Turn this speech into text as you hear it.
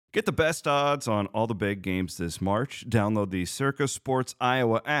Get the best odds on all the big games this March. Download the Circa Sports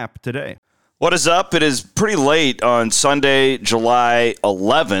Iowa app today. What is up? It is pretty late on Sunday, July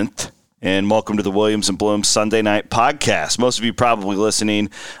 11th, and welcome to the Williams and Blum Sunday Night Podcast. Most of you probably listening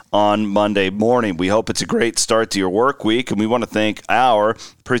on Monday morning. We hope it's a great start to your work week, and we want to thank our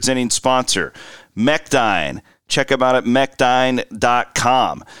presenting sponsor, Mechdyne. Check them out at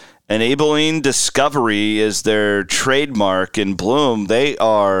mechdyne.com. Enabling Discovery is their trademark, in Blum, they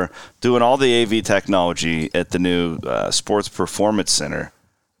are doing all the AV technology at the new Sports Performance Center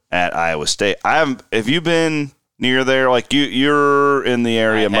at Iowa State. Have you been near there? Like you're in the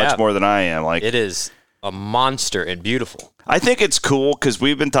area much more than I am. Like, it is a monster and beautiful. I think it's cool because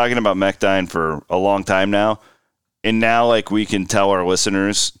we've been talking about Mechdyne for a long time now, and now like we can tell our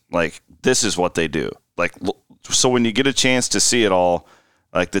listeners like this is what they do. Like, so when you get a chance to see it all.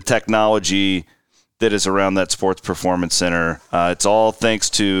 Like the technology that is around that Sports Performance Center. It's all thanks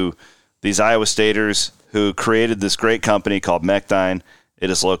to these Iowa Staters who created this great company called Mechdyne. It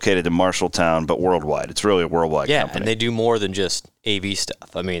is located in Marshalltown, but worldwide. It's really a worldwide company. Yeah, and they do more than just AV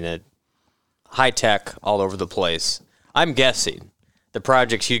stuff. I mean, high tech all over the place. I'm guessing the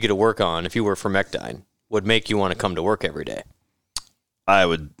projects you get to work on, if you were for Mechdyne, would make you want to come to work every day. I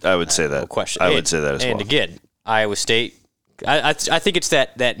would say that. No question. I would say that as well. And again, Iowa State. I think it's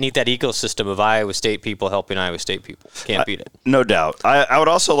that ecosystem of Iowa State people helping Iowa State people. Can't beat it. No doubt. I would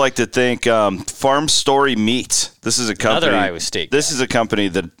also like to thank Farm Story Meats. This is a company. Another Iowa State guy. This is a company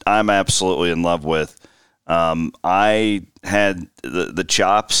that I'm absolutely in love with. I had the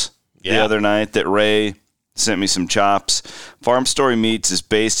chops the other night that Ray sent me some chops. Farm Story Meats is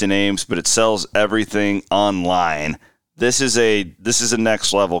based in Ames, but it sells everything online. This is a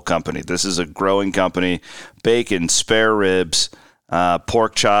next level company. This is a growing company. Bacon, spare ribs,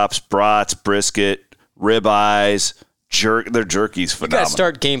 pork chops, brats, brisket, rib eyes, their jerky's phenomenal. You got to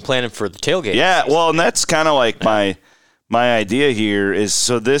start game planning for the tailgate. Yeah, well, and that's kind of like my idea here is,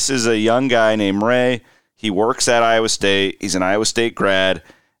 so this is a young guy named Ray. He works at Iowa State. He's an Iowa State grad,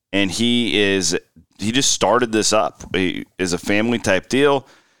 and he just started this up. He is a family type deal,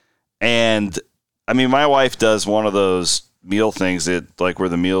 and I mean, my wife does one of those meal things that, like, where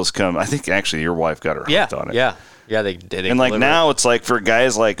the meals come. I think actually your wife got her hooked on it. Yeah. They and like now it's like for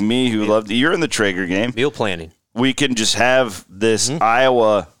guys like me who love. You're in the Traeger game. Meal planning. We can just have this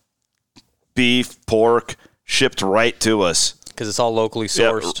Iowa beef, pork shipped right to us because it's all locally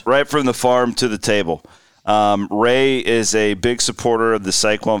sourced, right from the farm to the table. Ray is a big supporter of the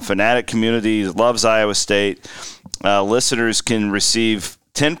Cyclone Fanatic community. He loves Iowa State. Listeners can receive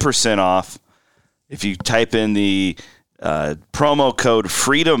 10% off. If you type in the promo code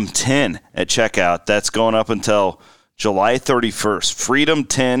FREEDOM10 at checkout, that's going up until July 31st.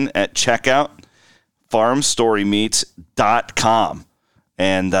 FREEDOM10 at checkout, farmstorymeats.com.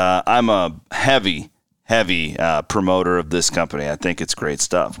 And I'm a heavy promoter of this company. I think it's great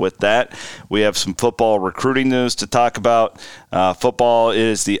stuff. With that, we have some football recruiting news to talk about. Football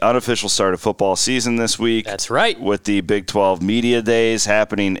is the unofficial start of football season this week. That's right. With the Big 12 Media Days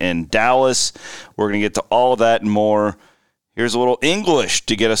happening in Dallas. We're going to get to all of that and more. Here's a little English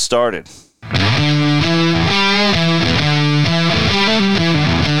to get us started.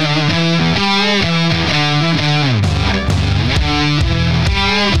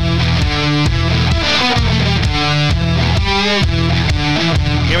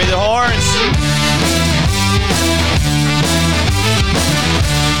 Give me the horns.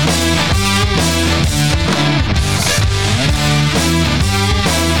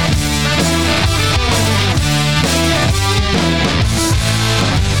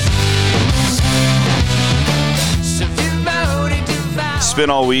 Spent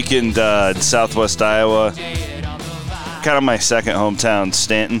all weekend in Southwest Iowa. Kind of my second hometown,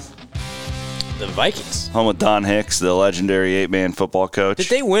 Stanton. The Vikings. Home with Don Hicks, the legendary 8-man football coach. Did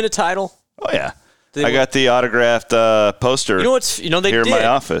they win a title? Oh, yeah. I got the autographed poster here in my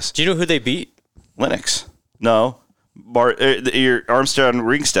office. Do you know who they beat? Lennox. No. Armstrong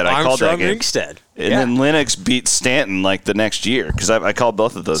Ringstead. I called that game. Ringstead. And then Lennox beat Stanton like the next year because I called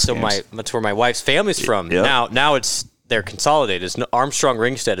both of those games. That's where my wife's family's from. Yep. Now they're consolidated. Armstrong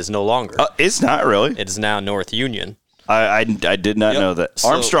Ringstead is no longer. It's not really. It is now North Union. I did not know that. So,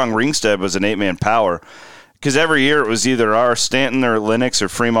 Armstrong Ringstead was an 8-man power because every year it was either our Stanton or Lennox or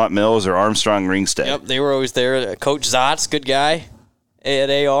Fremont Mills or Armstrong Ringstead. Yep, they were always there. Coach Zotz, good guy at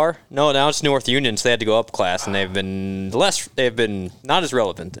AR. No, now it's North Union, so they had to go up class, and they've been not as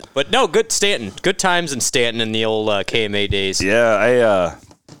relevant. But no, good Stanton. Good times in Stanton in the old KMA days. Yeah,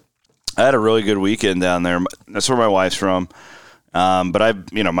 I had a really good weekend down there. That's where my wife's from. But I've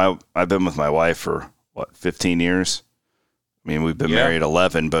been with my wife for 15 years. I mean, we've been married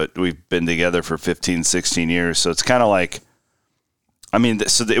 11, but we've been together for 15, 16 years. So it's kind of like, I mean,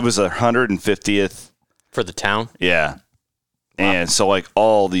 so it was 150th. For the town? Yeah. Wow. And so, like,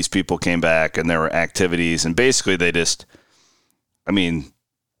 all these people came back, and there were activities. And basically, they just, I mean,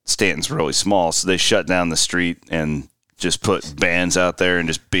 Stanton's really small, so they shut down the street and just put bands out there and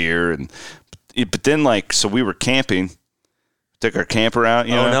just beer. But then, like, so we were camping. Took our camper out,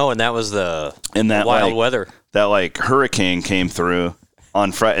 you know? Oh, no, and that was the wild weather. That, like, hurricane came through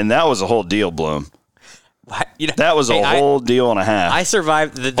on Friday, and that was a whole deal, Bloom. That was a whole deal and a half. I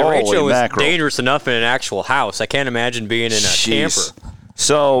survived. The derecho was dangerous enough in an actual house. I can't imagine being in a camper.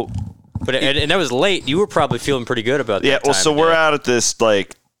 So, but and that was late. You were probably feeling pretty good about that. Yeah, well, so we're out at this,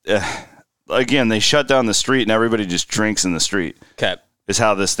 like, again, they shut down the street, and everybody just drinks in the street. Okay. Is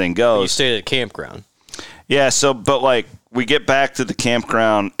how this thing goes. You stayed at a campground. Yeah, so, but, like, we get back to the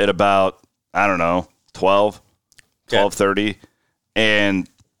campground at about, I don't know, 12:30, and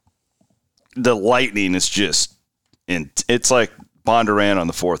the lightning is just, it's like Bondurant on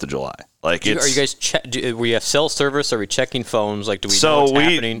the 4th of July. Like, are you guys, we have cell service? Are we checking phones? Like, do we know what's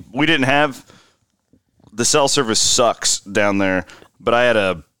happening? We didn't have, the cell service sucks down there, but I had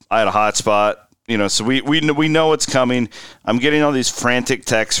a hotspot. You know, so we know what's coming. I'm getting all these frantic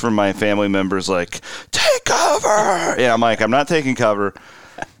texts from my family members like, take cover. Yeah, I'm like, I'm not taking cover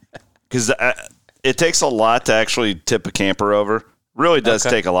because it takes a lot to actually tip a camper over. Really does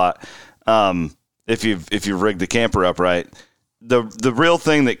take a lot. If you rig the camper up right. The real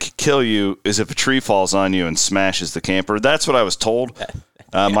thing that could kill you is if a tree falls on you and smashes the camper. That's what I was told.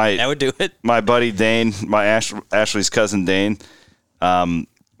 That would do it. My buddy Dane, Ashley's cousin Dane,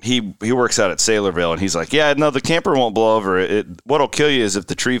 He works out at Saylorville, and he's like, yeah, no, the camper won't blow over. What'll kill you is if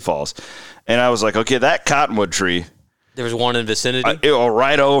the tree falls. And I was like, okay, that cottonwood tree. There was one in the vicinity?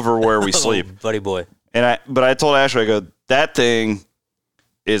 Right over where we sleep. Buddy boy. But I told Ashley, I go, that thing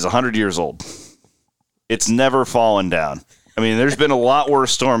is 100 years old. It's never fallen down. I mean, there's been a lot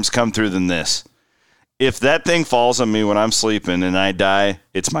worse storms come through than this. If that thing falls on me when I'm sleeping and I die,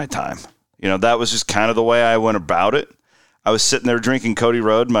 it's my time. You know, that was just kind of the way I went about it. I was sitting there drinking Cody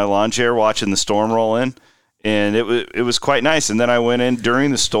Road in my lawn chair, watching the storm roll in, and it was quite nice. And then I went in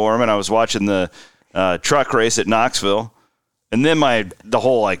during the storm, and I was watching the truck race at Knoxville. And then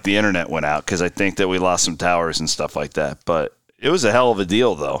the internet went out because I think that we lost some towers and stuff like that. But it was a hell of a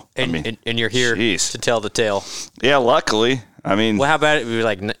deal, though. And you're here to tell the tale. Yeah, luckily. I mean, well, how about it? We were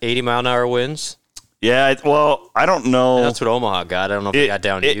like 80 mile an hour winds. Yeah, I don't know. That's what Omaha got. I don't know if it got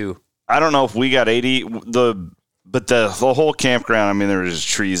down to you. I don't know if we got 80. But the whole campground, I mean, there was just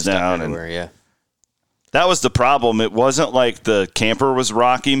trees down. Yeah. That was the problem. It wasn't like the camper was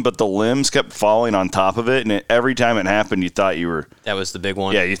rocking, but the limbs kept falling on top of it. And every time it happened, you thought you were... That was the big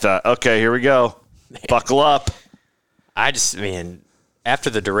one? Yeah, you thought, okay, here we go. Man. Buckle up. After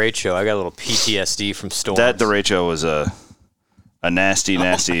the derecho, I got a little PTSD from storms. That derecho was a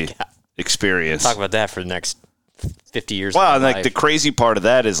nasty experience. Talk about that for the next 50 years. Wow, and like the crazy part of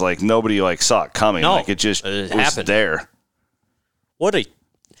that is like nobody like saw it coming. No, like it just was there.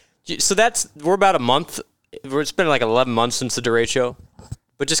 So we're about a month. It's been like 11 months since the derecho,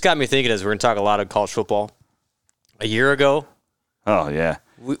 but just got me thinking as we're going to talk a lot of college football. A year ago. Oh yeah.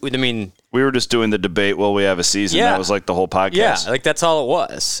 We were just doing the debate. Will we have a season? Yeah. That was like the whole podcast. Yeah, like that's all it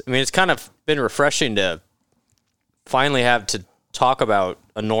was. I mean, it's kind of been refreshing to finally have to talk about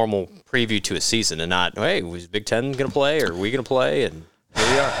a normal preview to a season and not, hey, was Big Ten going to play or are we going to play? And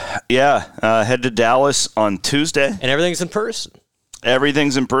here we are. Yeah. Head to Dallas on Tuesday. And everything's in person.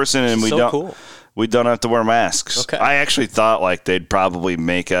 Everything's in person, and we don't have to wear masks. Okay. I actually thought like they'd probably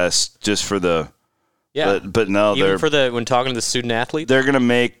make us just for the but no, even for when talking to the student athletes, they're going to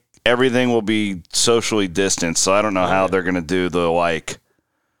make everything will be socially distanced. So I don't know how they're going to do the like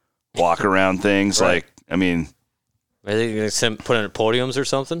walk around things. Right. Like, I mean, are they going to put in podiums or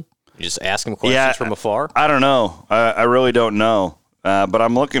something? You just ask them questions from afar? I don't know. I really don't know. But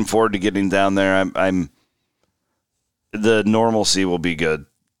I'm looking forward to getting down there. The normalcy will be good.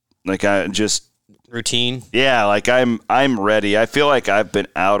 Like I just routine. Yeah, like I'm ready. I feel like I've been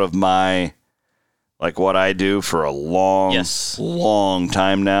out of my like what I do for a long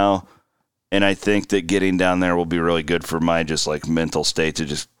time now. And I think that getting down there will be really good for my just like mental state to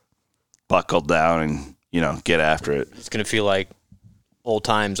just buckle down and, get after it. It's going to feel like old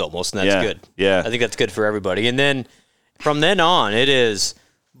times almost, and that's good. Yeah. I think that's good for everybody. And then from then on, it is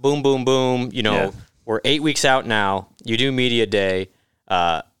boom, boom, boom. We're 8 weeks out now. You do media day.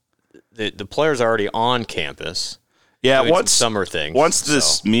 The players are already on campus. Yeah, once summer things. Once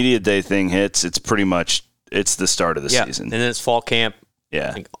this media day thing hits, it's pretty much the start of the season. And then it's fall camp. Yeah,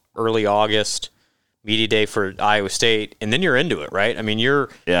 I think early August. media day for Iowa State, and then you're into it, right? I mean, you're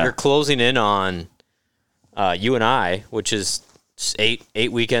closing in on UNI, which is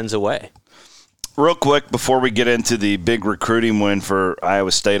 8 weekends away. Real quick, before we get into the big recruiting win for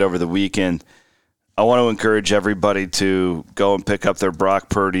Iowa State over the weekend, I want to encourage everybody to go and pick up their Brock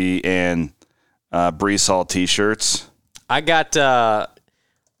Purdy and Brees Hall T-shirts. I got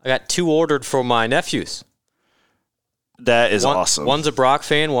 2 ordered for my nephews. That is awesome. One's a Brock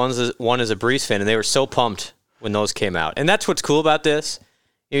fan, one is a Brees fan, and they were so pumped when those came out. And that's what's cool about this.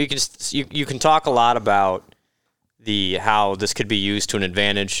 You can talk a lot about how this could be used to an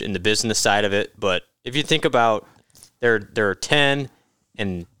advantage in the business side of it, but if you think about there are 10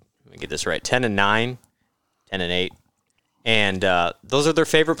 and let me get this right, 10 and 9, 10 and 8, and those are their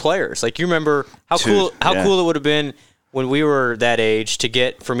favorite players. Like, you remember how cool it would have been when we were that age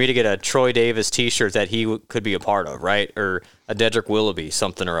for me to get a Troy Davis T-shirt that he could be a part of, right? Or a Dedrick Willoughby,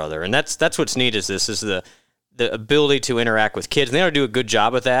 something or other. And that's what's neat is the ability to interact with kids. And they don't do a good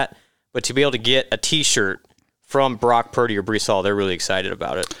job with that, but to be able to get a T-shirt from Brock Purdy or Brees Hall, they're really excited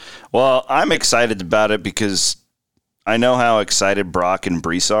about it. Well, I'm excited about it because I know how excited Brock and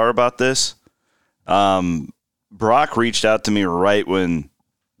Brees are about this. Brock reached out to me right when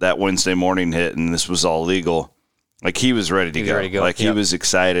that Wednesday morning hit and this was all legal. Like, he was ready to go. Like, he was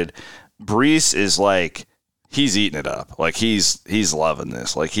excited. Brees is like, he's eating it up. Like, he's loving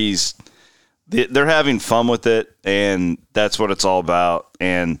this. Like, they're having fun with it, and that's what it's all about.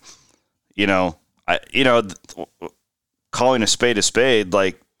 And, calling a spade,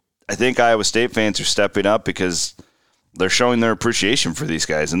 like, I think Iowa State fans are stepping up because they're showing their appreciation for these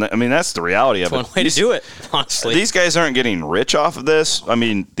guys. And, that's the reality of it. One way to do it, honestly. These guys aren't getting rich off of this. I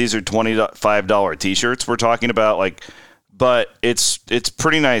mean, these are $25 T-shirts we're talking about, but it's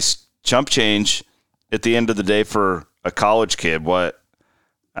pretty nice chump change at the end of the day for a college kid. Brock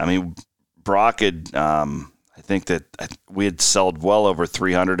had, I think that we had sold well over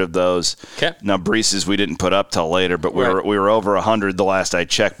 300 of those. Okay. Now, Brees's we didn't put up till later, but we were over 100 the last I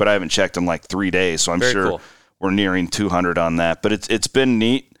checked, but I haven't checked in like 3 days, so I'm Very sure cool. We're nearing 200 on that. But it's been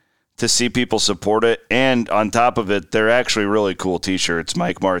neat to see people support it, and on top of it, they're actually really cool T-shirts.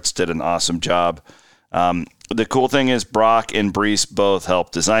 Mike Martz did an awesome job. The cool thing is Brock and Brees both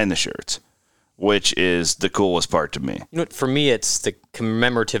helped design the shirts, which is the coolest part to me. For me, it's the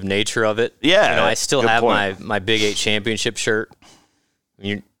commemorative nature of it. Yeah, I still have my Big 8 championship shirt.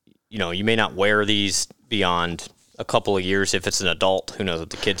 You may not wear these beyond a couple of years if it's an adult. Who knows what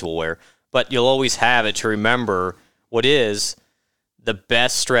the kids will wear. But you'll always have it to remember what is the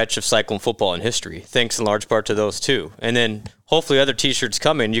best stretch of Cyclone football in history, thanks in large part to those two. And then hopefully other T-shirts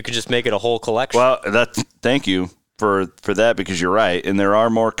come in. You could just make it a whole collection. Well, thank you for that, because you're right. And there are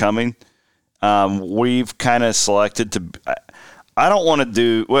more coming. We've kind of selected to I don't want to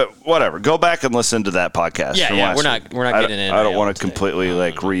do whatever. Go back and listen to that podcast. Yeah, we're not getting in. I don't want to completely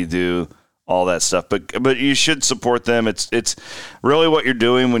redo all that stuff, but you should support them. It's really what you're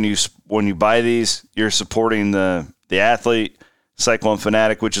doing when you buy these. You're supporting the athlete, Cyclone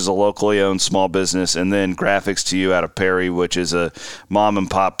Fanatic, which is a locally owned small business, and then Graphics to You out of Perry, which is a mom and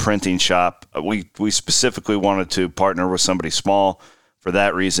pop printing shop. We specifically wanted to partner with somebody small for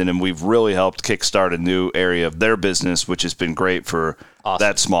that reason, and we've really helped kickstart a new area of their business, which has been great for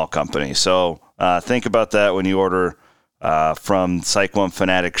that small company. So think about that when you order from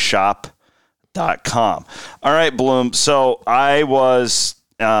CycloneFanaticShop.com. All right, Blum. So I was,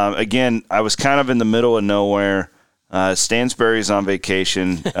 I was kind of in the middle of nowhere. Stansbury's on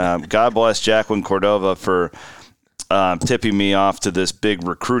vacation. God bless Jacqueline Cordova for tipping me off to this big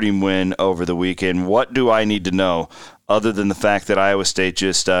recruiting win over the weekend. What do I need to know other than the fact that Iowa State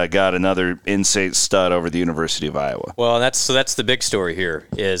just got another in-state stud over the University of Iowa? Well, that's the big story here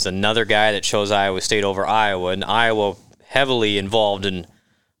is another guy that chose Iowa State over Iowa, and Iowa heavily involved in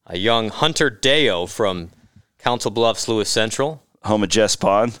a young Hunter Deo from Council Bluffs, Lewis Central. Home of Jess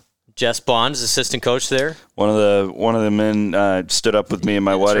Bond. Jess Bond is assistant coach there. One of the men stood up with me in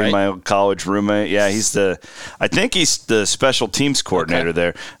my wedding, right. My old college roommate. Yeah, I think he's the special teams coordinator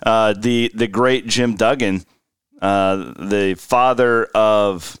there. The great Jim Duggan, the father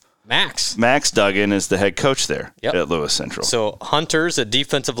of Max Duggan, is the head coach there at Lewis Central. So Hunter's a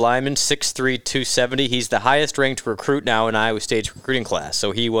defensive lineman, 6'3", 270. He's the highest ranked recruit now in Iowa State's recruiting class.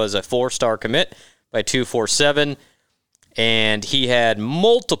 So he was a 4-star commit by 247. And he had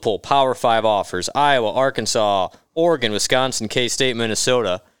multiple Power 5 offers: Iowa, Arkansas, Oregon, Wisconsin, K-State,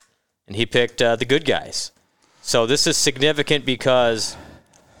 Minnesota. And he picked the good guys. So this is significant because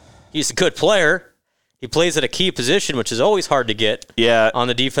he's a good player. He plays at a key position, which is always hard to get on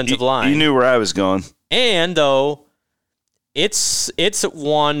the defensive line. You knew where I was going. And, though, it's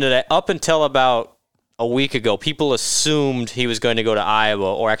one that up until about a week ago, people assumed he was going to go to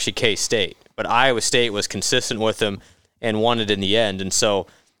Iowa or actually K-State. But Iowa State was consistent with him and won it in the end. And so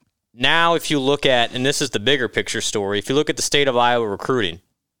now if you look at, and this is the bigger picture story, if you look at the state of Iowa recruiting,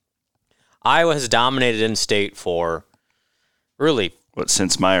 Iowa has dominated in-state for really...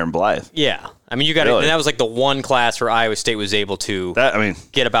 since Meyer and Blythe? Yeah. I mean, you got really? And that was like the one class where Iowa State was able to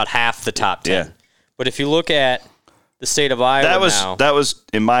get about half the top 10. Yeah. But if you look at the state of Iowa that was,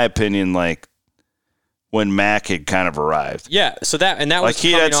 in my opinion, like when Mac had kind of arrived. Yeah, so that was like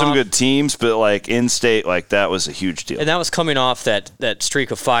he had some good teams, but like in state, like that was a huge deal. And that was coming off that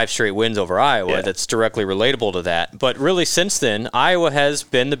streak of 5 straight wins over Iowa. That's directly relatable to that. But really, since then, Iowa has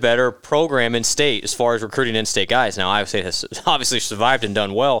been the better program in state as far as recruiting in-state guys. Now, Iowa State has obviously survived and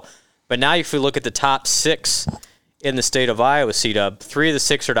done well. But now, if you look at the top 6 in the state of Iowa, C-Dub, 3 of the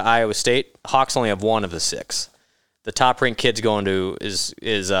 6 are to Iowa State. Hawks only have 1 of the 6. The top-ranked kid's going to is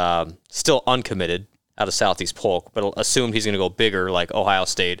still uncommitted out of Southeast Polk, but assumed he's going to go bigger, like Ohio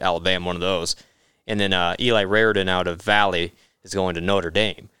State, Alabama, one of those. And then Eli Raridan out of Valley is going to Notre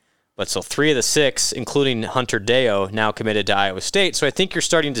Dame. But so 3 of the 6, including Hunter Deo, now committed to Iowa State. So I think you're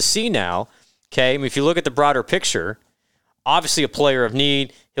starting to see now, okay, I mean, if you look at the broader picture, obviously a player of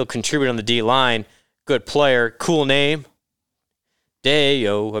need. He'll contribute on the D-line. Good player. Cool name.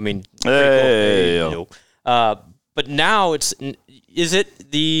 Deo. I mean, Deo. But now is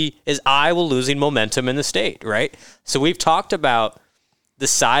Iowa losing momentum in the state, right? So we've talked about the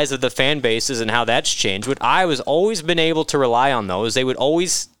size of the fan bases and how that's changed. What Iowa's always been able to rely on, though, is they would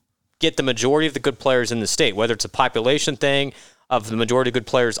always get the majority of the good players in the state, whether it's a population thing of the majority of good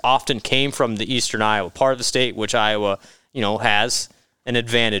players often came from the eastern Iowa part of the state, which Iowa, has an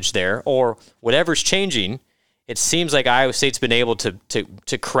advantage there, or whatever's changing. It seems like Iowa State's been able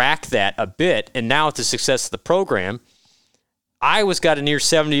to crack that a bit, and now with the success of the program, Iowa's got a near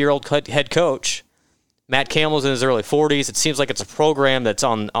 70-year-old head coach. Matt Campbell's in his early 40s. It seems like it's a program that's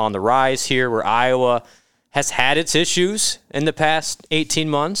on the rise here, where Iowa has had its issues in the past 18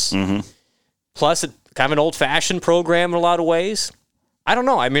 months. Mm-hmm. Plus, it's kind of an old-fashioned program in a lot of ways. I don't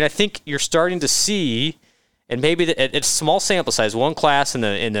know. I mean, I think you're starting to see, and maybe it's small sample size. One class in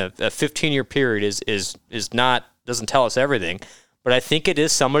a 15-year period doesn't tell us everything, but I think it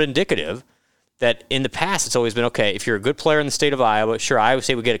is somewhat indicative that in the past it's always been, okay, if you're a good player in the state of Iowa, sure, Iowa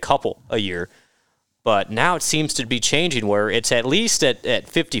State would get a couple a year. But now it seems to be changing where it's at least at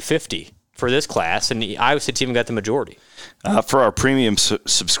 50-50 for this class, and the Iowa State's even got the majority. For our premium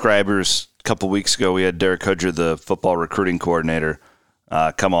subscribers, a couple weeks ago, we had Derek Hudger, the football recruiting coordinator,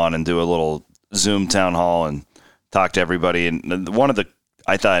 come on and do a little Zoom town hall and talk to everybody. And one of the,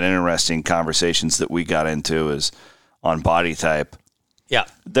 I thought, interesting conversations that we got into is on body type. Yeah.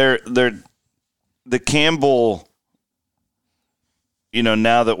 The Campbell,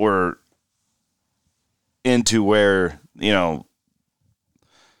 now that we're into where, I don't know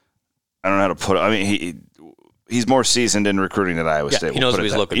how to put it. I mean, he's more seasoned in recruiting at Iowa State. He knows what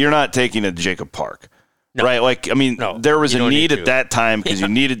he's looking for. You're not taking a Jacob Park, no. right? Like, I mean, there was a need at that time because you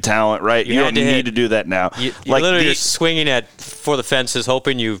needed talent, right? You don't need to do that now. You're literally just swinging for the fences,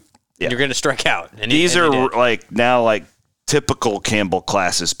 hoping you're going to strike out. And these are now typical Campbell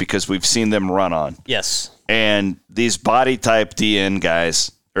classes because we've seen them run on. Yes. And these body type DN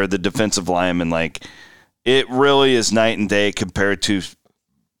guys, or the defensive linemen, it really is night and day compared to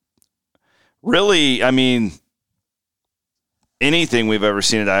really, I mean, anything we've ever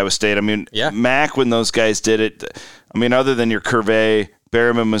seen at Iowa State. I mean, Mac, when those guys did it, I mean, other than your Curvey,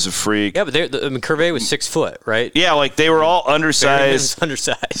 Berryman was a freak. Yeah, but Curvey was 6 foot, right? Yeah, they were all undersized.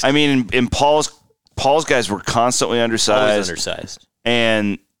 Undersized. I mean, and Paul's guys were constantly undersized. Always undersized.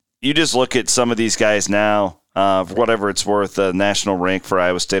 And you just look at some of these guys now, for whatever it's worth, the national rank for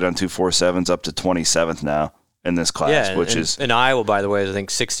Iowa State on 247's up to 27th now in this class, which is in Iowa, by the way, I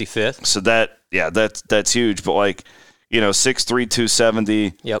think 65th. So that's huge. But 6'3",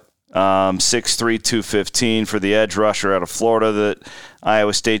 270. Yep. 6'3", 215 for the edge rusher out of Florida that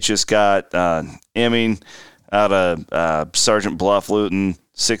Iowa State just got. Emming out of Sergeant Bluff, Luton,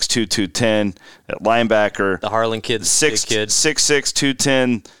 6'2", 210 at linebacker. The Harlan kid, 6'6",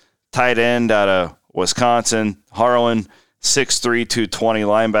 210 tight end out of Wisconsin. Harlan, 6'3", 220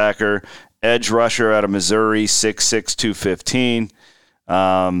 linebacker. Edge rusher out of Missouri, 6'6", 215.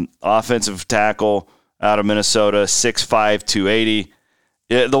 Offensive tackle out of Minnesota, 6'5", 280.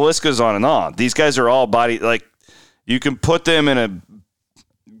 The list goes on and on. These guys are all body, you can put them in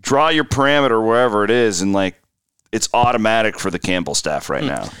draw your parameter wherever it is, and it's automatic for the Campbell staff right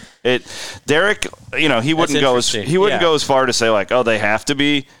now. Derek, he wouldn't go as far to say they have to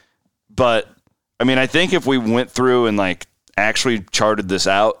be, but I mean, I think if we went through and actually charted this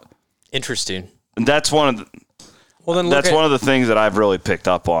out, interesting. That's one of the. Well, then one of the things that I've really picked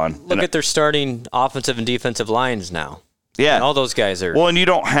up on. Look at their starting offensive and defensive lines now. Yeah. And all those guys are. Well, and you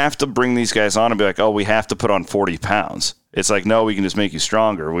don't have to bring these guys on and be like, oh, we have to put on 40 pounds. It's like, no, we can just make you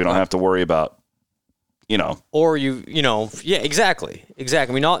stronger. We don't have to worry about, Or yeah, exactly.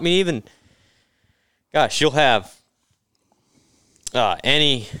 Even, gosh, you'll have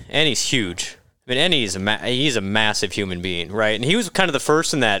Annie's huge. I mean, Annie's he's a massive human being, right? And he was kind of the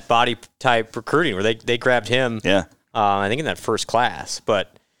first in that body type recruiting where they grabbed him. Yeah. I think in that first class,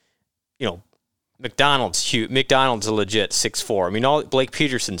 but McDonald's huge. McDonald's a legit 6'4". I mean, Blake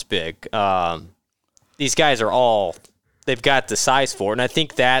Peterson's big. These guys are they've got the size for it, and I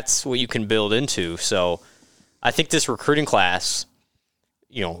think that's what you can build into. So I think this recruiting class,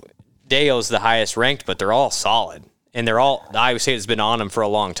 Deo's the highest ranked, but they're all solid. And Iowa State has been on them for a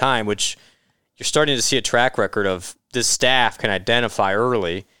long time, which you're starting to see a track record of this staff can identify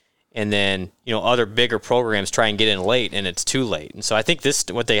early, and then, other bigger programs try and get in late, and it's too late. And so I think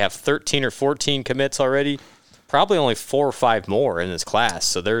what they have 13 or 14 commits already, probably only 4 or 5 more in this class.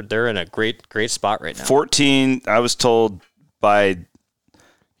 So they're in a great spot right now. 14, I was told by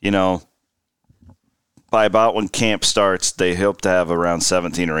about when camp starts, they hope to have around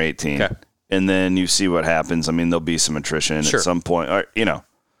 17 or 18. Okay. And then you see what happens. I mean, there'll be some attrition at some point. Or,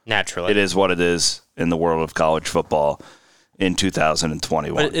 Naturally. It is what it is in the world of college football in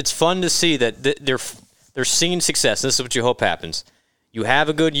 2021. But it's fun to see that they're seeing success. This is what you hope happens. You have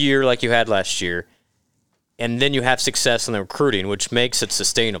a good year like you had last year, and then you have success in the recruiting, which makes it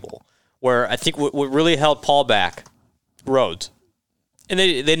sustainable. Where I think what really held Paul back, Rhodes. And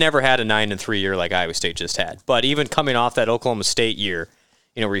they never had a 9-3 year like Iowa State just had. But even coming off that Oklahoma State year,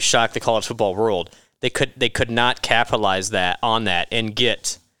 where he shocked the college football world, they could not capitalize on that and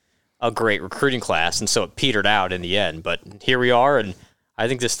get a great recruiting class, and so it petered out in the end. But here we are, and I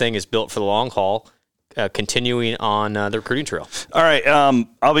think this thing is built for the long haul, continuing on the recruiting trail. All right,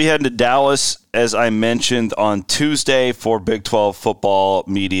 I'll be heading to Dallas, as I mentioned, on Tuesday for Big 12 football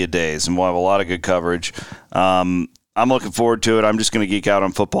media days, and we'll have a lot of good coverage. I'm looking forward to it. I'm just going to geek out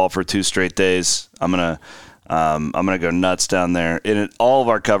on football for 2 straight days. I'm gonna go nuts down there. And all of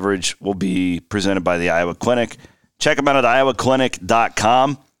our coverage will be presented by the Iowa Clinic. Check them out at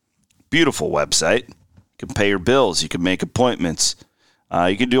iowaclinic.com. Beautiful website. You can pay your bills. You can make appointments.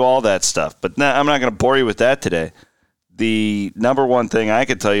 You can do all that stuff. But I'm not going to bore you with that today. The number one thing I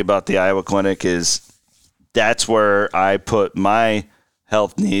can tell you about the Iowa Clinic is that's where I put my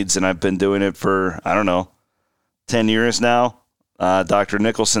health needs, and I've been doing it for, 10 years now. Dr.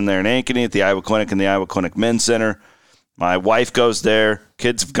 Nicholson there in Ankeny at the Iowa Clinic and the Iowa Clinic Men's Center. My wife goes there.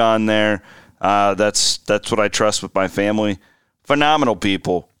 Kids have gone there. That's what I trust with my family. Phenomenal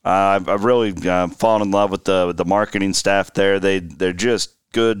people. I've really fallen in love with the marketing staff there. They're just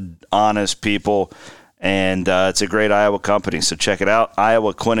good, honest people, and it's a great Iowa company. So check it out,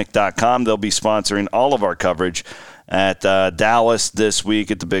 iowaclinic.com. They'll be sponsoring all of our coverage at Dallas this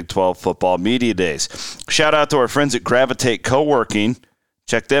week at the Big 12 Football Media Days. Shout out to our friends at Gravitate Co-working.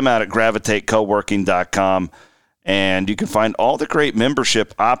 Check them out at gravitatecoworking.com. And you can find all the great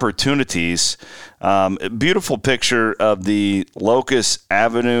membership opportunities. A beautiful picture of the Locust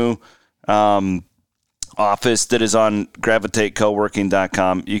Avenue office that is on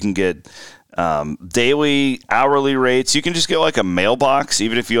gravitatecoworking.com. You can get daily, hourly rates. You can just get like a mailbox,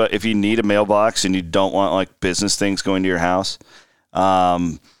 even if you need a mailbox and you don't want like business things going to your house.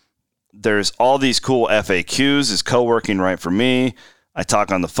 There's all these cool FAQs. Is co-working right for me? I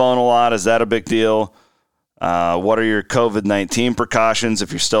talk on the phone a lot. Is that a big deal? What are your COVID-19 precautions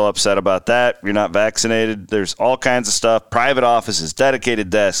if you're still upset about that? You're not vaccinated. There's all kinds of stuff. Private offices,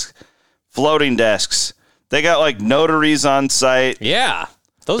 dedicated desks, floating desks. They got like notaries on site. Yeah.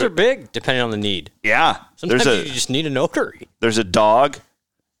 Those are big, depending on the need. Yeah. Sometimes you just need a notary. There's a dog.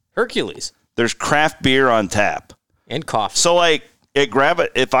 Hercules. There's craft beer on tap. And coffee. So like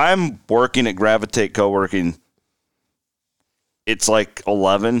if I'm working at Gravitate Co-working, it's like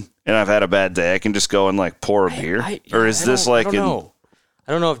 11 and I've had a bad day, I can just go and like pour a beer? Or is this like I don't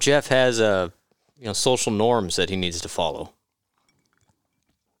know if Jeff has social norms that he needs to follow.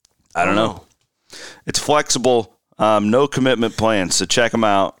 I don't know. It's flexible, no commitment plans, so check them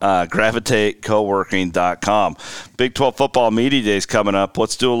out, gravitatecoworking.com. Big 12 Football Media Days coming up.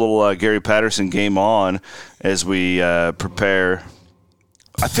 Let's do a little Gary Patterson Game On as we prepare.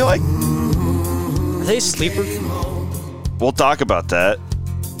 I feel like... Are they a sleeper? We'll talk about that.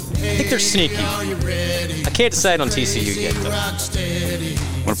 I think they're sneaky. I can't decide on TCU yet, though. I'm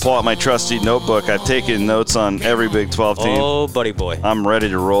going to pull out my trusty notebook. I've taken notes on every Big 12 team. Oh, buddy boy. I'm ready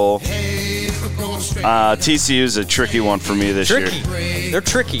to roll. TCU is a tricky one for me this year. They're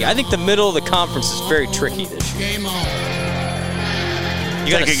tricky. I think the middle of the conference is very tricky this year.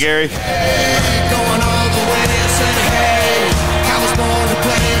 You Thank you, Gary. Going all the way, said hey. I was born to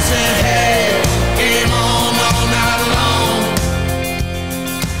play, said hey. Game on all night long.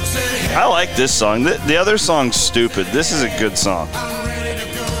 Said hey. I like this song. The other song's stupid. This is a good song. I'm ready to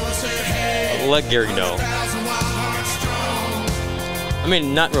go, said hey. I'll let Gary know. 1,000 wild hearts strong. I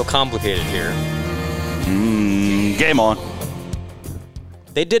mean, not real complicated here. Game on.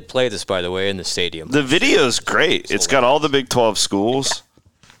 They did play this, by the way, in the stadium. The video's great. It's got all the Big 12 schools.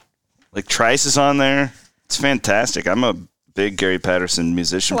 Like Trice is on there. It's fantastic. I'm a big Gary Patterson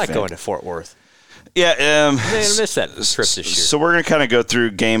musician I like fan. going to Fort Worth. Yeah. I missed that trip this year. So we're going to kind of go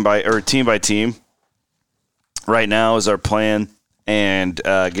through team by team. Right now is our plan, and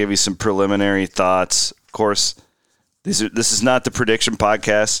give you some preliminary thoughts. Of course, this is not the prediction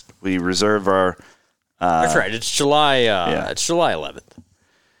podcast. We reserve our. That's right. It's July. It's July 11th.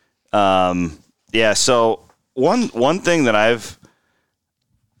 Yeah. So one thing that I've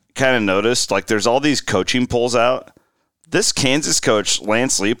kind of noticed, like, there's all these coaching polls out. This Kansas coach,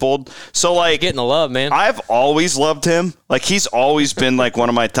 Lance Leipold. So, like, Getting the love, man. I've always loved him. Like, he's always been, like, one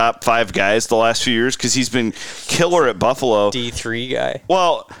of my top 5 guys the last few years because he's been killer at Buffalo. D3 guy.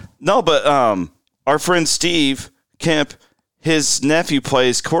 Well, no, but our friend Steve Kemp, his nephew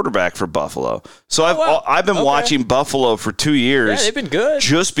plays quarterback for Buffalo. So I've been watching Buffalo for 2 years. Yeah, they've been good.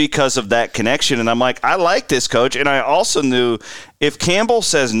 Just because of that connection. And I'm like, I like this coach. And I also knew if Campbell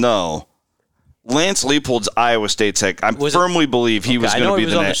says no, Lance Leipold's Iowa State's head. I firmly believe he was going to be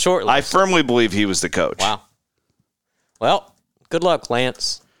the next. I firmly believe he was the coach. Wow. Well, good luck,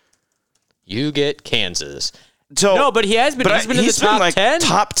 Lance. You get Kansas. So, No, but he has been. He's been in the top like 10.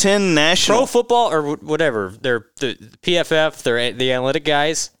 Top 10 national. Pro Football or whatever. They're the PFF. They're the analytic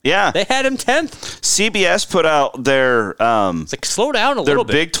guys. Yeah. They had him 10th. CBS put out their It's like slow down a their little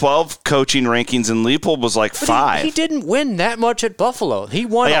bit. Big 12 coaching rankings, and Leipold was like But 5. He didn't win that much at Buffalo. He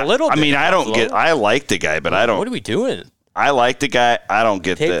won a little bit. I mean, at I don't Buffalo. get. I like the guy, but I don't. What are we doing? I like the guy. I don't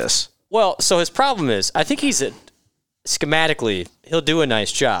get Take- this. Well, so his problem is, I think schematically, he'll do a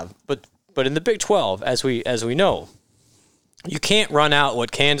nice job. But in the Big 12, as we know, you can't run out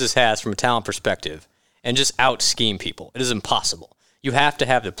what Kansas has from a talent perspective and just out-scheme people. It is impossible. You have to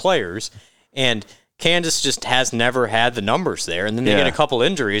have the players, and Kansas just has never had the numbers there, and then they get a couple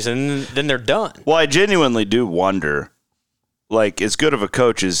injuries, and then they're done. Well, I genuinely do wonder, like, as good of a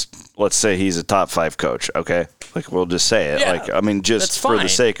coach as, let's say he's a top 5 coach, okay? Like, we'll just say it. Yeah, like, I mean, just that's for the fine.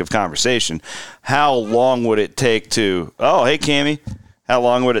 sake of conversation, how long would it take to, oh, hey, Cammie, how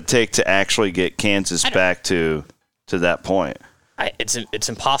long would it take to actually get Kansas back to that point? It's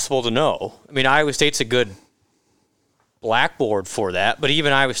impossible to know. I mean, Iowa State's a good blackboard for that, but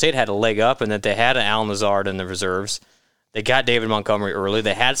even Iowa State had a leg up in that they had an Al Nazard in the reserves. They got David Montgomery early.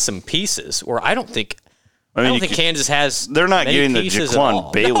 They had some pieces where I don't think Kansas has. They're not many getting the pieces at Jaquan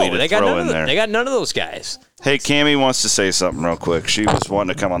all. Bailey No, to they got throw none in of there. They got none of those guys. Hey, Cammie wants to say something real quick. She was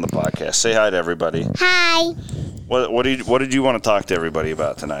wanting to come on the podcast. Say hi to everybody. Hi. What did you want to talk to everybody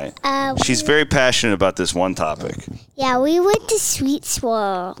about tonight? She's very passionate about this one topic. Yeah, we went to Sweet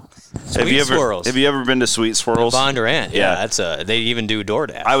Swirl. Swirls. Have you ever been to Sweet Swirls? Von Durant. Yeah. That's they even do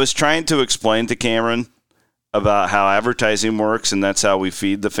DoorDash. I was trying to explain to Cameron about how advertising works, and that's how we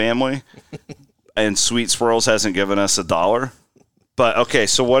feed the family. And Sweet Swirls hasn't given us $1. But okay,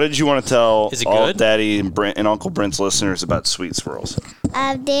 so what did you want to tell Is it all good? Daddy and Brent and Uncle Brent's listeners about Sweet Swirls?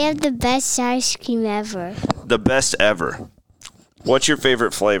 They have the best ice cream ever. The best ever. What's your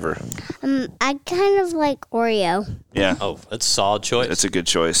favorite flavor? I kind of like Oreo. Yeah. Oh, that's a solid choice. It's a good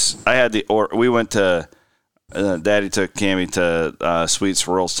choice. I had we went to, Daddy took Cammie to Sweet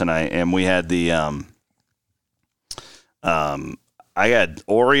Swirls tonight, and we had the, I had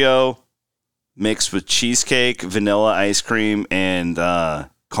Oreo mixed with cheesecake, vanilla ice cream, and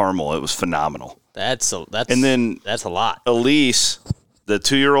caramel. It was phenomenal. That's a lot. Elise, the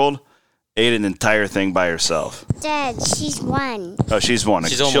 2-year-old, ate an entire thing by herself. Dad, she's one. Oh, she's one.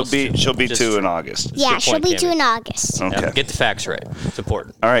 She's she'll almost be just- 2 in August. Yeah, good she'll point, be 2 Cammie. in August. Okay. Yeah, get the facts right. It's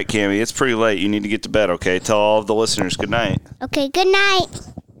important. All right, Cammie, it's pretty late. You need to get to bed, okay? Tell all of the listeners good night. Okay, good night.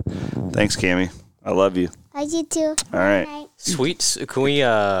 Thanks, Cammie. I love you. I you too. All right. Good night. Sweets. Can we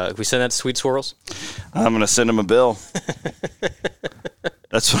send that to Sweet Swirls? I'm going to send him a bill.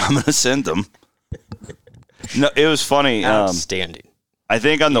 That's what I'm going to send him. No, it was funny. Outstanding. I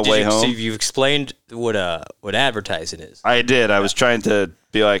think on the way home, Steve, you've explained what advertising is. I did. I was trying to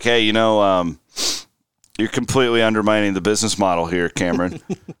be like, hey, you're completely undermining the business model here, Cameron.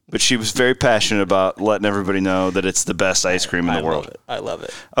 But she was very passionate about letting everybody know that it's the best ice cream in the world. I love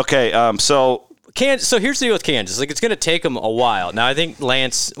it. Okay, so Kansas. So here's the deal with Kansas. Like, it's going to take them a while. Now, I think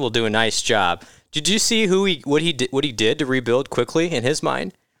Lance will do a nice job. Did you see what he did to rebuild quickly in his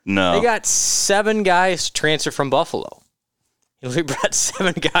mind? No. They got 7 guys to transfer from Buffalo. He brought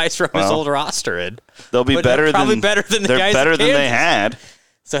 7 guys from his old roster in. They'll be probably better than the guys. They're better in than they Kansas. had.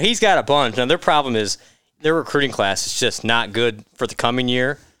 So he's got a bunch. Now, their problem is their recruiting class is just not good for the coming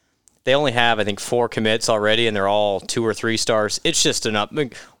year. They only have, I think, 4 commits already, and they're all 2 or 3 stars. It's just enough. I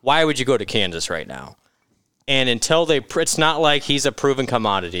mean, why would you go to Kansas right now? And until it's not like he's a proven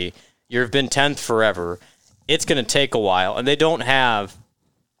commodity. You've been 10th forever. It's going to take a while, and they don't have,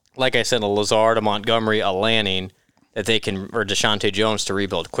 like I said, a Lazard, a Montgomery, a Lanning that they can, or Deshaunte Jones to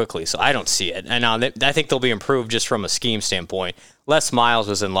rebuild quickly. So I don't see it. And now I think they'll be improved just from a scheme standpoint. Les Miles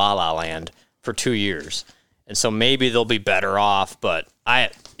was in La La Land for 2 years, and so maybe they'll be better off, but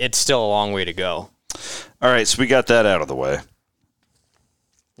it's still a long way to go. All right, so we got that out of the way.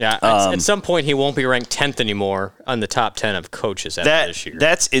 Yeah, at some point he won't be ranked 10th anymore on the top 10 of coaches after this year.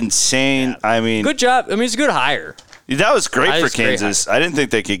 That's insane. Yeah. I mean, good job. I mean, it's a good hire. That was great for Kansas. I didn't think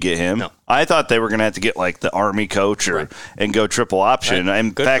they could get him. No. I thought they were going to have to get like the Army coach and go triple option. Right.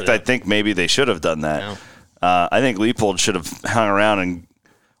 In fact, I think maybe they should have done that. No. I think Leipold should have hung around and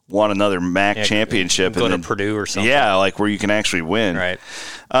won another MAC championship. Go to Purdue or something. Yeah, like where you can actually win. Right.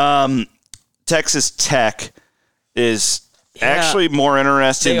 Texas Tech is actually more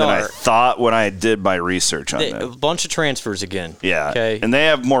interesting than I thought when I did my research on them. A bunch of transfers again. Yeah. Okay. And they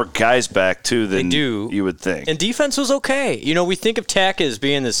have more guys back, too, than you would think. And defense was okay. You know, we think of Tech as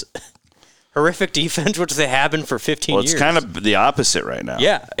being this horrific defense, which they have been for 15 years. Well, it's kind of the opposite right now.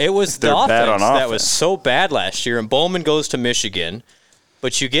 Yeah. It was the offense that was so bad last year. And Bowman goes to Michigan,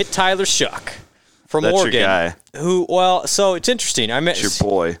 but you get Tyler Shuck from Oregon. Your guy. So it's interesting. It's your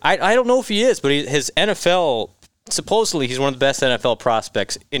boy. I don't know if he is, but his NFL, supposedly he's one of the best NFL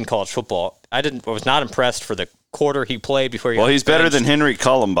prospects in college football. I was not impressed for the quarter he played before he got he's better than Henry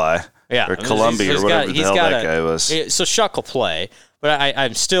Columbi. Yeah. Or Columbi or whatever the hell that guy was. So Shuck will play, but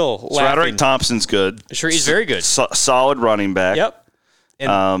I'm still laughing. Roderick Thompson's good. Sure, he's very good. Solid running back. Yep.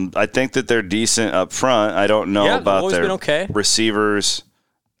 And I think that they're decent up front. I don't know about their receivers.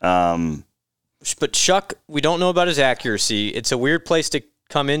 But Shuck, we don't know about his accuracy. It's a weird place to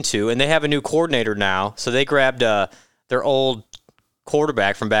come into, and they have a new coordinator now. So they grabbed their old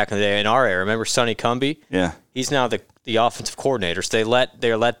quarterback from back in the day in our era. Remember Sonny Cumbie? Yeah. He's now the offensive coordinator. So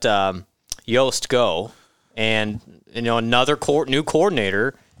they let Yost go, and another new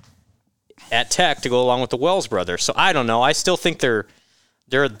coordinator at Tech to go along with the Wells brothers. So I don't know. I still think they're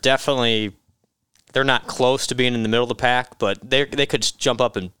definitely not close to being in the middle of the pack, but they could jump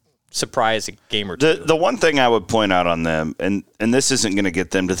up and surprise a game or two. The one thing I would point out on them, and this isn't going to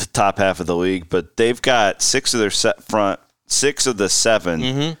get them to the top half of the league, but they've got 6 of the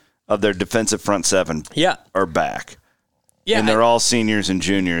 7 of their defensive front 7 are back. Yeah. And they're all seniors and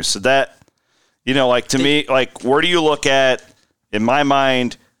juniors. So that, to me, where do you look at, in my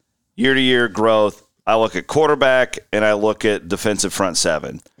mind, year-to-year growth? I look at quarterback and I look at defensive front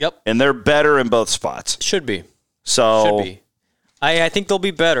 7. Yep. And they're better in both spots. Should be. So Should be. I think they'll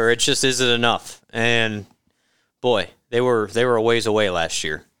be better. It just isn't enough. And boy, they were a ways away last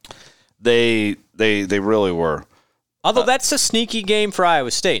year. They really were. Although that's a sneaky game for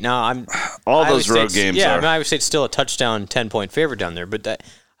Iowa State. Now all those road games. Yeah, are. Iowa State's still a touchdown 10-point favorite down there. But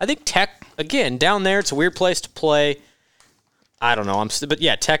I think Tech again down there. It's a weird place to play. I don't know. But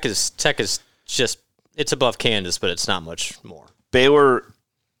yeah, Tech is just it's above Kansas, but it's not much more. Baylor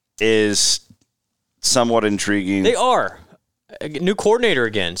is somewhat intriguing. They are. A new coordinator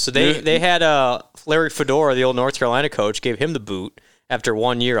again. So they had Larry Fedora, the old North Carolina coach, gave him the boot after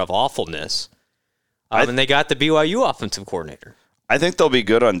 1 year of awfulness. And they got the BYU offensive coordinator. I think they'll be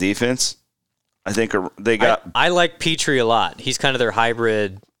good on defense. I think they got. I like Petrie a lot. He's kind of their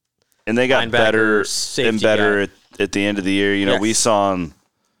hybrid. And they got better and better at the end of the year. Yes. We saw them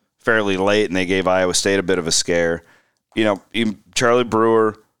fairly late, and they gave Iowa State a bit of a scare. Even Charlie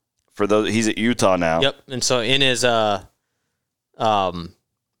Brewer, for those, he's at Utah now. Yep. And so in his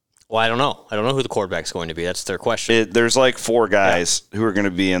I don't know. I don't know who the quarterback's going to be. That's their question. There's like 4 guys who are going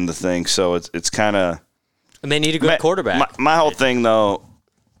to be in the thing, so it's kind of. And they need a good quarterback. My whole thing, though,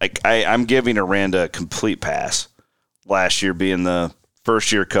 I'm giving Aranda a complete pass. Last year being the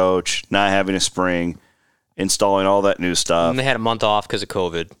first-year coach, not having a spring, installing all that new stuff. And they had a month off because of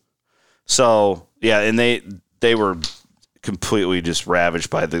COVID. So, yeah, and they were completely just ravaged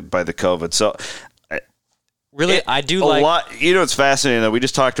by the COVID. So. Really, I do like... It's fascinating, though. We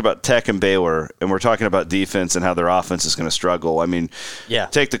just talked about Tech and Baylor, and we're talking about defense and how their offense is going to struggle. I mean,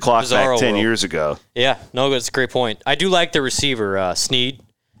 take the clock back 10 years ago. Yeah, no, that's a great point. I do like the receiver, Snead.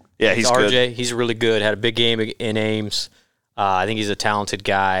 Yeah, he's RJ. good. He's really good. Had a big game in Ames. I think he's a talented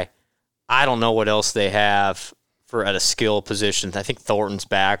guy. I don't know what else they have at a skill position. I think Thornton's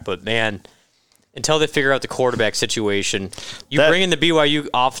back, but man, until they figure out the quarterback situation, bring in the BYU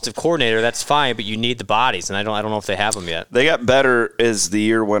offensive coordinator. That's fine, but you need the bodies, and I don't know if they have them yet. They got better as the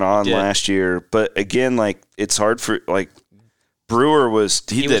year went on last year, but again, like it's hard for Brewer was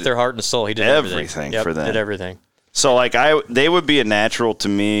he did was their heart and soul. He did everything for them. Did everything. So like they would be a natural to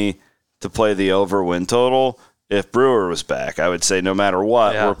me to play the over win total if Brewer was back. I would say no matter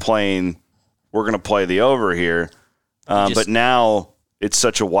what we're going to play the over here. But now it's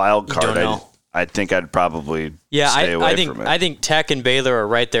such a wild card. I think I'd probably stay away from it. I think Tech and Baylor are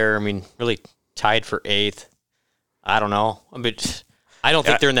right there. I mean, really tied for 8th. I don't know. I mean, I don't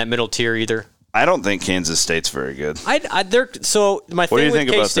think they're in that middle tier either. I don't think Kansas State's very good. What do you think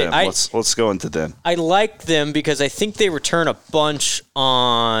about them? Let's go into them. I like them because I think they return a bunch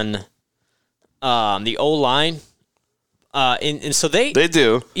on the O-line. And so they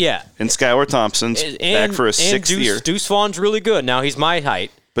do. Yeah. And Skylar Thompson's back for a 6th year. Deuce Vaughn's really good. Now he's my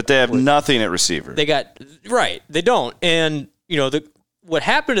height. But they have nothing at receiver. They don't. And, what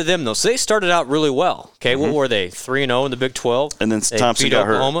happened to them, though, so they started out really well. Okay, What were they? 3-0 in the Big 12? And then Thompson beat got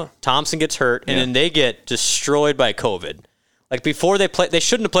Oklahoma. hurt. Thompson gets hurt, and then they get destroyed by COVID. Like, before they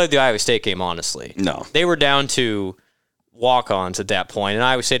shouldn't have played the Iowa State game, honestly. No. They were down to walk-ons at that point, and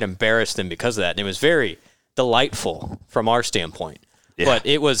Iowa State embarrassed them because of that. And it was very delightful from our standpoint. Yeah. But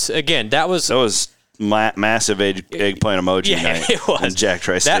it was, again, that was massive eggplant emoji night it was. in Jack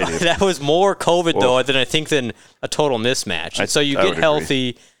Trice Stadium. That was more COVID, though, than a total mismatch. And so you get healthy.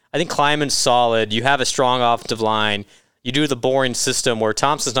 Agree. I think Kleiman's solid. You have a strong offensive line. You do the boring system where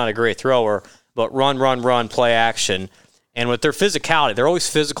Thompson's not a great thrower, but run, play action. And with their physicality, they're always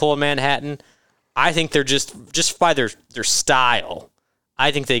physical in Manhattan. I think they're just by their style,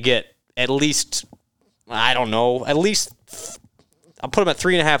 I think they get at least, I'll put them at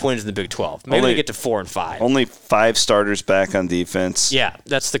 3.5 wins in the Big 12. Maybe they get to 4 and 5. Only 5 starters back on defense. Yeah,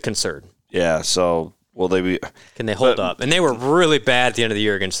 that's the concern. Yeah, so will they be? Can they hold up? And they were really bad at the end of the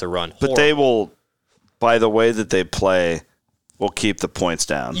year against the run. But they will, by the way that they play, will keep the points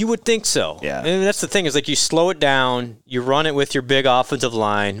down. You would think so. Yeah. And that's the thing is you slow it down, you run it with your big offensive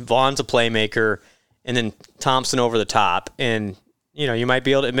line. Vaughn's a playmaker, and then Thompson over the top, and you might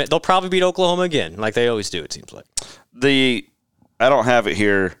be able to admit they'll probably beat Oklahoma again, like they always do. It seems like I don't have it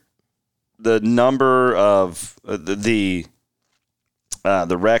here. The number of the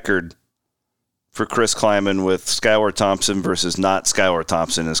record for Chris Kleiman with Skylar Thompson versus not Skylar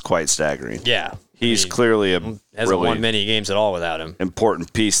Thompson is quite staggering. Yeah. He's clearly hasn't really won many games at all without him.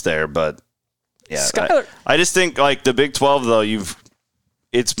 Important piece there, but yeah. Skylar, I just think like the Big 12 though,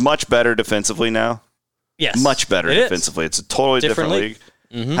 it's much better defensively now. Yes. Much better defensively. It's a totally different league.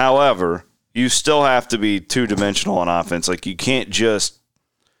 Mm-hmm. However, you still have to be two-dimensional on offense. Like you can't just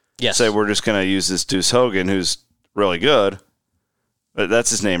say we're just going to use this Deuce Hogan, who's really good. But that's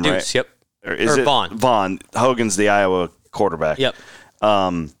his name, Deuce, right? Yep. Or is it Vaughn? Vaughn. Hogan's the Iowa quarterback. Yep.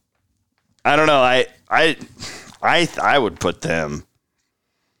 I don't know. I would put them.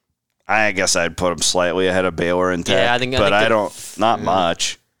 I guess I'd put them slightly ahead of Baylor and Tech. Yeah, I don't. Not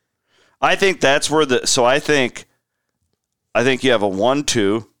much. I think that's where I think you have a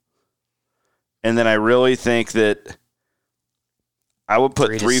 1-2. And then I really think that I would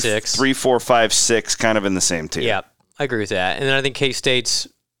put 3, 4, 5, 6 kind of in the same tier. Yeah, I agree with that. And then I think K-State's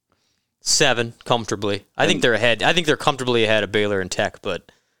 7 comfortably. I think they're ahead. I think they're comfortably ahead of Baylor and Tech,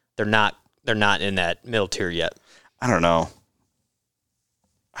 but they're not in that middle tier yet. I don't know.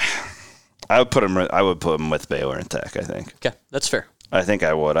 I would put them with Baylor and Tech, I think. Okay, that's fair. I think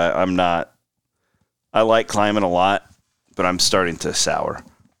I would. I'm not. I like Kleiman a lot, but I'm starting to sour.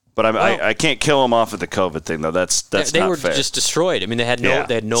 But I can't kill them off at the COVID thing though. That's not fair. They were just destroyed. I mean, they had no.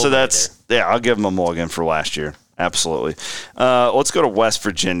 So I'll give them a mulligan for last year. Absolutely. Let's go to West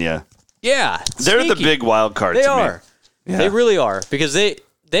Virginia. Yeah, they're the big wild card. They to are. Me. Yeah. They really are because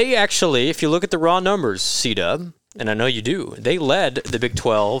they actually, if you look at the raw numbers, C-Dub, and I know you do, they led the Big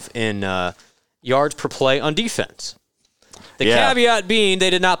 12 in yards per play on defense. The caveat being they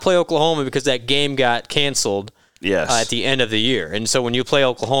did not play Oklahoma because that game got canceled at the end of the year. And so when you play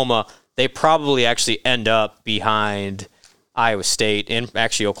Oklahoma, they probably actually end up behind Iowa State, and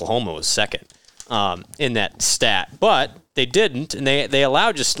actually Oklahoma was second in that stat. But they didn't, and they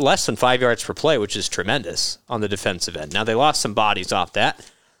allowed just less than 5 yards per play, which is tremendous on the defensive end. Now, they lost some bodies off that.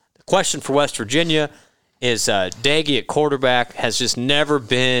 The question for West Virginia is Daggy at quarterback has just never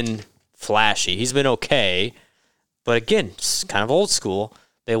been flashy. He's been okay, but again, it's kind of old school.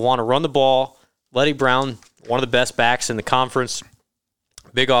 They want to run the ball. Letty Brown, one of the best backs in the conference,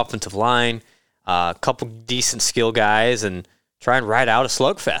 big offensive line, a couple decent skill guys, and try and ride out a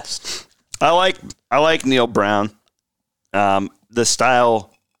slugfest. I like Neil Brown. The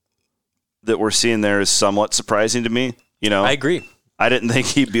style that we're seeing there is somewhat surprising to me. I agree. I didn't think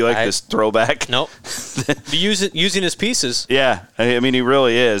he'd be like this throwback. Nope. Using his pieces. Yeah, I mean, he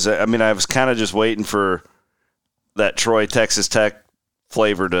really is. I mean, I was kind of just waiting for that Troy, Texas Tech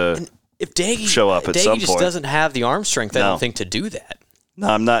flavor to show up at some point. Daggy just doesn't have the arm strength, I don't think, to do that. No,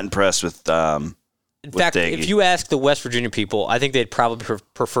 I'm not impressed with In fact, Daggy. if you ask the West Virginia people, I think they'd probably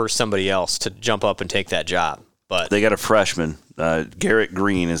prefer somebody else to jump up and take that job. But they got a freshman. Garrett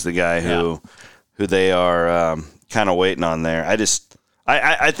Green is the guy who they are kind of waiting on there. I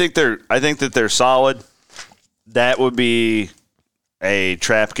think that they're solid. That would be a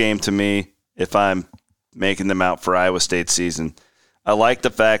trap game to me if I'm making them out for Iowa State season. I like the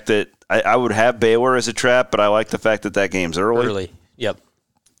fact that I would have Baylor as a trap, but I like the fact that game's early. Early, yep.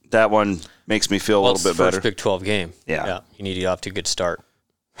 That one makes me feel a little bit better. First Big 12 game. Yeah. You need to get off to a good start.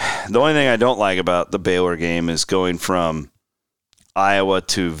 The only thing I don't like about the Baylor game is going from Iowa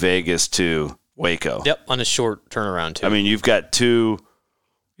to Vegas to Waco. Yep, on a short turnaround, too. I mean, you've got the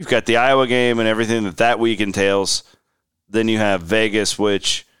Iowa game and everything that week entails. Then you have Vegas,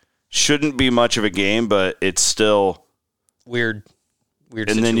 which shouldn't be much of a game, but it's still weird and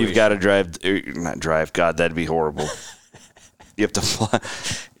situation. then you've got to not drive. God, that'd be horrible. You have to fly.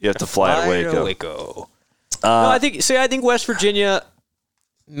 You have to fly to Waco. No, I think West Virginia,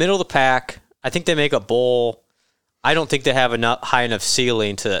 middle of the pack. I think they make a bowl. I don't think they have high enough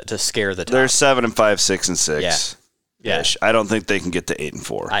ceiling to scare the top. They're 7-5, 6-6. Yeah. I don't think they can get to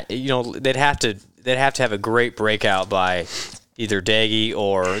 8-4. They'd have to have a great breakout by either Daggy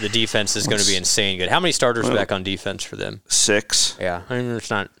or the defense is going to be insane good. How many starters back on defense for them? 6. Yeah, I mean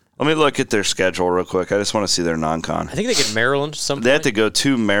it's not. Let me look at their schedule real quick. I just want to see their non-con. I think they get Maryland. They have to go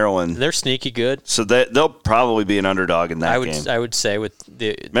to Maryland. They're sneaky good. So they'll probably be an underdog in that game. I would say with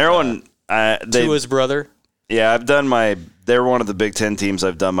the Maryland, Tua's brother. Yeah, they're one of the Big Ten teams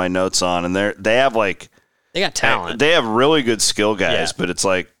I've done my notes on, and they have they got talent. They have really good skill guys, but it's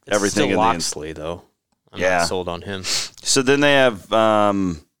like it's everything still in Loxley though. I'm not sold on him. So then they have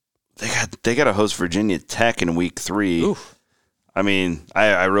they got to host Virginia Tech in week 3. Oof. I mean,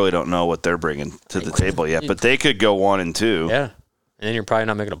 I really don't know what they're bringing to the table yet, but they could go 1-2. Yeah, and then you're probably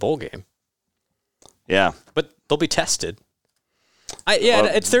not making a bowl game. Yeah, but they'll be tested.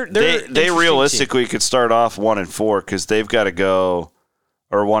 It's their. They realistically could start off 1-4 because they've got to go,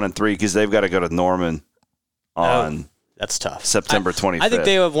 or 1-3 because they've got to go to Norman on. That's tough. September 25th. I think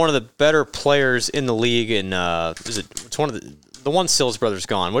they have one of the better players in the league. And it's one of the one Sills brothers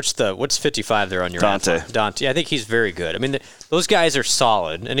gone. What's 55 there on your Dante. I think he's very good. I mean, those guys are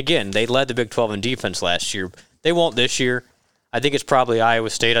solid. And again, they led the Big 12 in defense last year. They won't this year. I think it's probably Iowa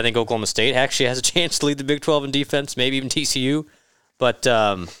State. I think Oklahoma State actually has a chance to lead the Big 12 in defense. Maybe even TCU. But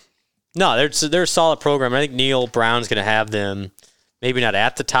no, they're a solid program. I think Neil Brown's going to have them maybe not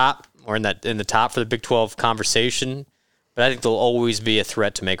at the top or in the top for the Big 12 conversation. But I think they'll always be a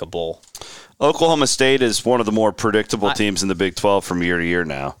threat to make a bowl. Oklahoma State is one of the more predictable teams in the Big 12 from year to year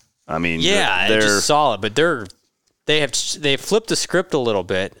now. I mean, they're just solid, but they've flipped the script a little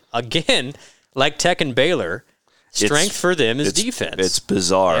bit. Again, like Tech and Baylor, strength for them is defense. It's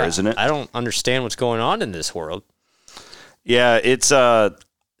bizarre, isn't it? I don't understand what's going on in this world. Yeah, it's I'm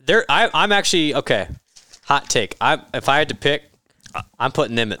actually okay. Hot take. If I had to pick, I'm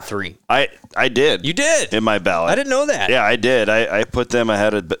putting them at 3. I did. You did? In my ballot. I didn't know that. Yeah, I did. I put them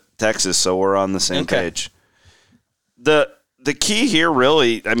ahead of Texas, so we're on the same page. The key here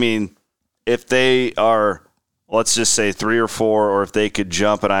really, I mean, if they are, let's just say 3 or 4, or if they could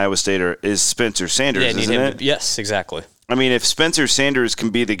jump at Iowa State, or is Spencer Sanders, isn't it? Yes, exactly. I mean, if Spencer Sanders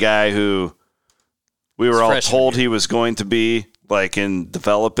can be the guy who we were all told he was going to be, and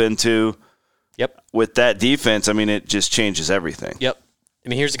develop into. Yep. With that defense, I mean, it just changes everything. Yep. I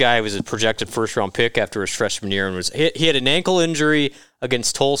mean, here's a guy who was a projected first-round pick after his freshman year, and he had an ankle injury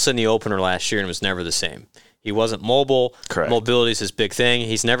against Tulsa in the opener last year and was never the same. He wasn't mobile. Correct. Mobility is his big thing.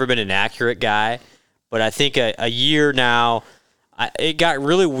 He's never been an accurate guy, but I think a year now, it got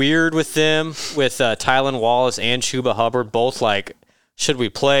really weird with them, with Tylan Wallace and Chuba Hubbard, both should we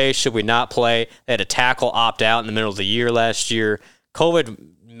play, should we not play? They had a tackle opt out in the middle of the year last year. COVID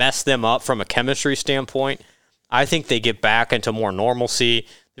messed them up from a chemistry standpoint. I think they get back into more normalcy.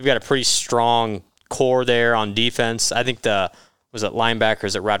 They've got a pretty strong core there on defense. I think linebacker,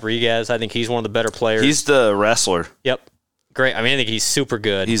 is it Rodriguez? I think he's one of the better players. He's the wrestler. Yep. Great. I mean, I think he's super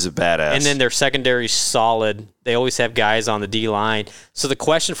good. He's a badass. And then their secondary's solid. They always have guys on the D-line. So the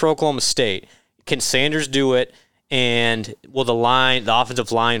question for Oklahoma State, can Sanders do it? And will the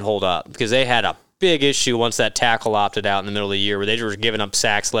offensive line hold up? Because they had a big issue once that tackle opted out in the middle of the year where they were giving up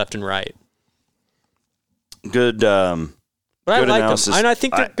sacks left and right. Good. But I good like analysis. them. And I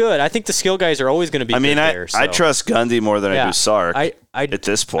think they're good. I think the skill guys are always going to be good there. I trust Gundy more than I Yeah. do Sark I at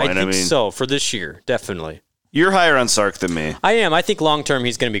this point. I think so for this year, definitely. You're higher on Sark than me. I am. I think long term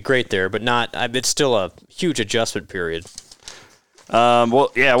he's going to be great there, but not. It's still a huge adjustment period.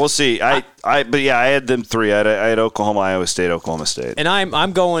 Well, yeah, we'll see. I had them 3. I had Oklahoma, Iowa State, Oklahoma State. And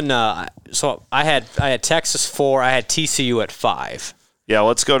I'm going. So I had Texas 4. I had TCU at 5. Yeah,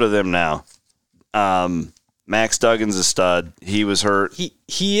 let's go to them now. Max Duggan's a stud. He was hurt.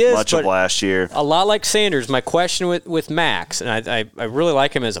 He is much of last year. A lot like Sanders. My question with Max, and I really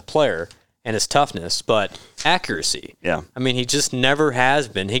like him as a player and his toughness, but accuracy. Yeah. I mean, he just never has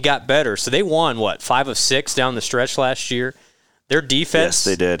been. He got better. So they won 5 of 6 down the stretch last year. Their defense, yes,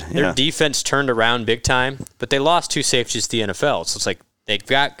 they did. Their defense turned around big time, but they lost 2 safeties to the NFL. So it's like they've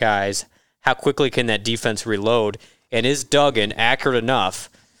got guys. How quickly can that defense reload? And is Duggan accurate enough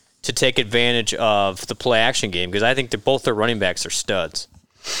to take advantage of the play action game? Because I think that both their running backs are studs.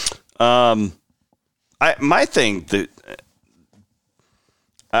 I'm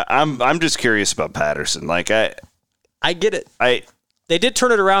just curious about Patterson. Like I get it. They did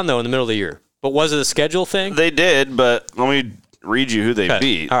turn it around though in the middle of the year, but was it a schedule thing? They did, but let me read you who they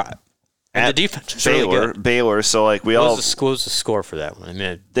beat. All right. And the defense was really good. Baylor. So like What was the score for that one? I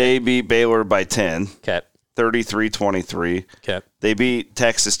mean, they beat Baylor by 10. Okay. 33-23. Okay. They beat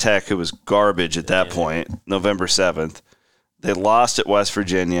Texas Tech, who was garbage at that point, November 7th. They lost at West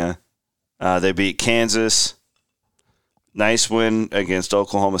Virginia. They beat Kansas. Nice win against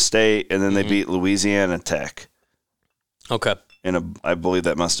Oklahoma State. And then they beat Louisiana Tech. Okay. I believe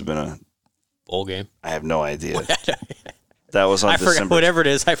that must have been a bowl game. I have no idea. That was on December. December. Whatever it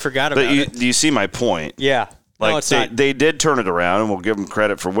is, I forgot about it. Do you see my point? Yeah. Like no, it's not. They did turn it around, and we'll give them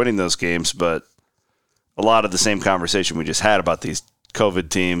credit for winning those games, but a lot of the same conversation we just had about these COVID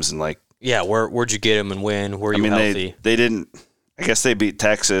teams and like. Yeah, where'd you get them and when? Were you healthy? They didn't. I guess they beat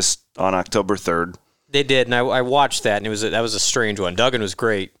Texas on October 3rd. They did, and I watched that, and that was a strange one. Duggan was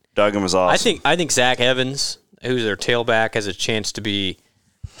great. Duggan was awesome. I think Zach Evans, who's their tailback, has a chance to be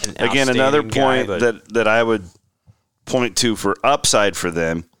an again another point guy, that I would point to for upside for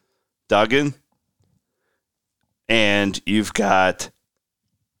them, Duggan, and you've got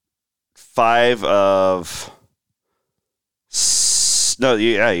 5 of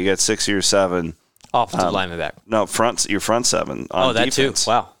you got 6 or 7 offensive lineman back. No, your front 7 on that defense.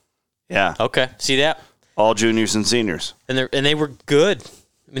 too. Wow. Yeah. Okay. See that? All juniors and seniors. And they were good.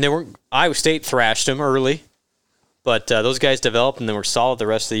 I mean, they weren't. Iowa State thrashed them early, but those guys developed and they were solid the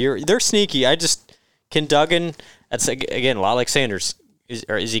rest of the year. They're sneaky. Can Duggan? That's again a lot like Sanders.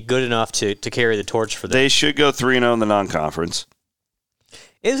 Is he good enough to carry the torch for them? They should go 3-0 in the non-conference.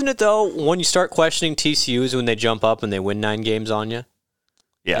 Isn't it though? When you start questioning TCU is when they jump up and they win 9 games on you.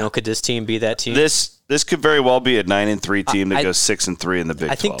 Yeah. Could this team be that team? This could very well be a 9-3 team that goes 6-3 in the Big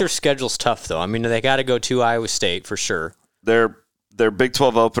 12. I think their schedule's tough though. I mean, they got to go to Iowa State for sure. Their Big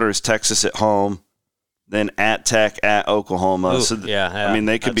 12 opener is Texas at home, then at Tech, at Oklahoma. Ooh, so yeah. I mean,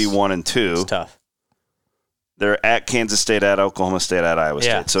 they could be 1 and 2. It's tough. They're at Kansas State, at Oklahoma State, at Iowa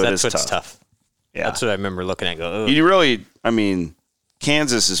State. So it is tough. Tough. Yeah. That's what I remember looking at. Go. Ugh. You really,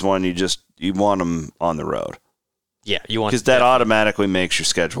 Kansas is one you want them on the road. Yeah, you want because that automatically makes your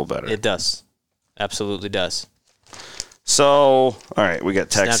schedule better. It does, absolutely does. So, all right, we got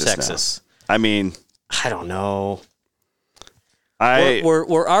Texas now. Texas. I mean, I don't know.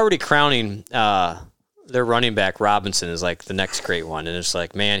 We're already crowning their running back Robinson as like the next great one, and it's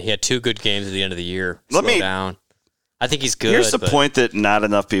like, man, he had 2 good games at the end of the year. Slow down. I think he's good. Here's the point that not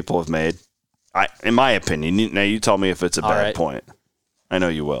enough people have made. In my opinion. Now you tell me if it's a bad point. I know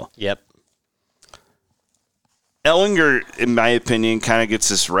you will. Yep. Ellinger, in my opinion, kind of gets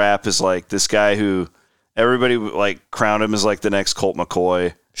this rap as like this guy who everybody like crowned him as like the next Colt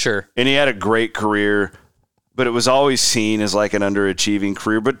McCoy. Sure. And he had a great career, but it was always seen as like an underachieving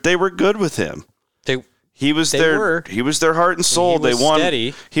career. But they were good with him. He was their heart and soul. They won.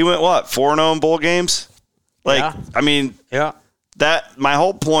 Steady. He went 4-0 in bowl games. Like that. My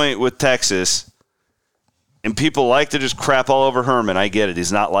whole point with Texas, and people like to just crap all over Herman. I get it.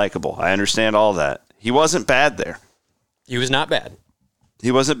 He's not likable. I understand all that. He wasn't bad there. He was not bad.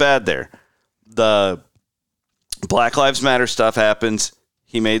 He wasn't bad there. The Black Lives Matter stuff happens.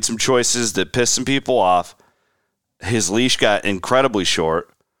 He made some choices that pissed some people off. His leash got incredibly short.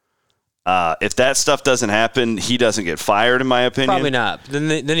 If that stuff doesn't happen, he doesn't get fired, in my opinion. Probably not.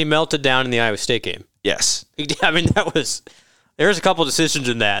 Then he melted down in the Iowa State game. Yes. I mean, there's a couple decisions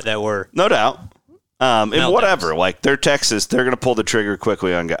in that were no doubt. And Meltdowns. whatever, like they're Texas, they're going to pull the trigger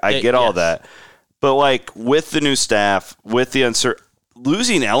quickly on guys. I get all that. But like with the new staff, with the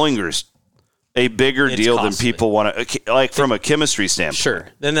losing Ellinger's a bigger deal costly. than people want to, like from a chemistry standpoint. Sure.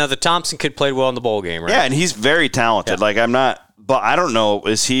 Then the Thompson kid played well in the bowl game, right? Yeah, and he's very talented. Yeah. Like but I don't know,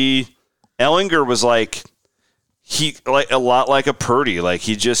 Ellinger was like a lot like a Purdy. Like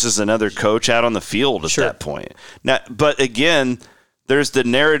he just is another coach out on the field at that point. Now, but again, there's the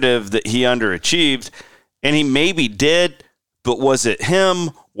narrative that he underachieved, and he maybe did, but was it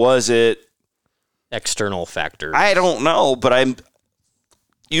him? Was it external factor? I don't know, but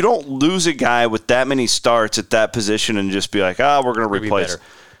you don't lose a guy with that many starts at that position and just be like, we're going to replace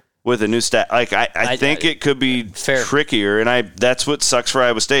with a new stat. Like I think it could be trickier, and that's what sucks for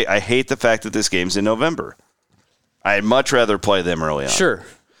Iowa State. I hate the fact that this game's in November. I'd much rather play them early on. Sure.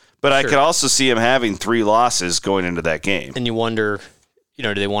 But I could also see him having 3 losses going into that game. And you wonder,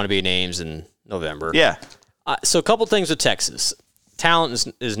 do they want to be names in November? Yeah. So a couple things with Texas. Talent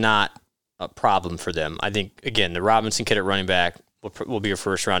is not a problem for them. I think, again, the Robinson kid at running back will be a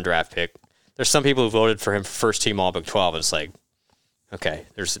first-round draft pick. There's some people who voted for him for first-team All-Big 12, and it's like, okay,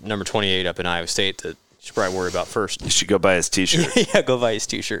 there's number 28 up in Iowa State that you should probably worry about first. You should go buy his T-shirt. Yeah, go buy his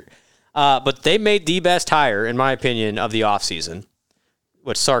T-shirt. But they made the best hire, in my opinion, of the offseason,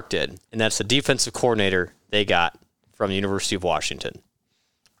 what Sark did, and that's the defensive coordinator they got from the University of Washington.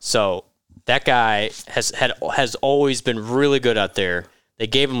 So that guy has always been really good out there. They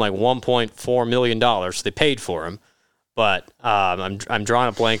gave him like $1.4 million. So they paid for him, but I'm drawing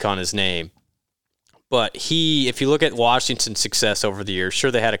a blank on his name. But if you look at Washington's success over the years, sure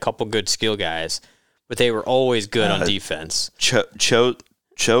they had a couple good skill guys, but they were always good on defense. Choate,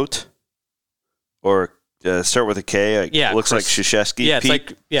 or start with a K. Looks like Krzyzewski.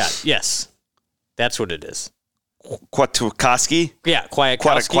 Yeah, yes, that's what it is. Kwiatkowski? Yeah,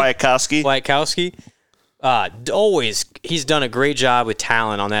 Kwiatkowski. Always, he's done a great job with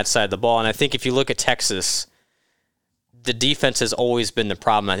talent on that side of the ball. And I think if you look at Texas, the defense has always been the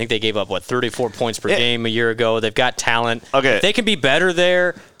problem. I think they gave up, 34 points per game a year ago. They've got talent. Okay. If they can be better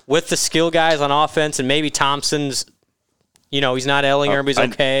there with the skill guys on offense, and maybe Thompson's, he's not Ellinger, but he's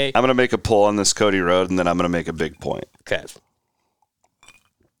okay. I'm going to make a pull on this Cody Road, and then I'm going to make a big point. Okay.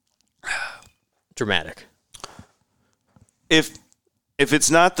 Dramatic. If it's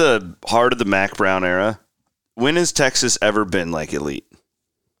not the heart of the Mac Brown era, when has Texas ever been like elite?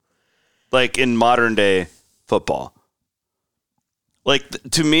 Like in modern day football? Like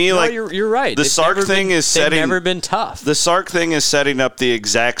to me, you're right. The Sark thing they've never been tough. The Sark thing is setting up the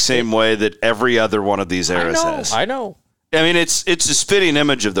exact same way that every other one of these eras has. I know. I mean, it's a spitting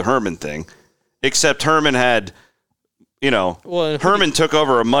image of the Herman thing, except Herman had, Herman took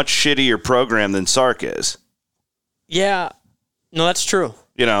over a much shittier program than Sark is. Yeah. No, that's true.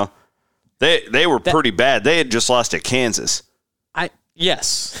 They were pretty bad. They had just lost at Kansas.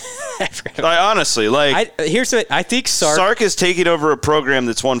 Yes. Honestly, here's what I think Sark is taking over a program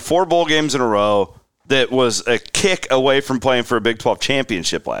that's won 4 bowl games in a row that was a kick away from playing for a Big 12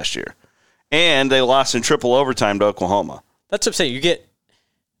 championship last year. And they lost in triple overtime to Oklahoma. That's what I'm saying.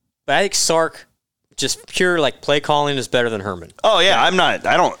 But I think Sark, just pure play calling, is better than Herman. Oh yeah,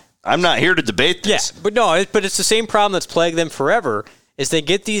 I'm not here to debate this. Yeah, but it's the same problem that's plagued them forever. Is they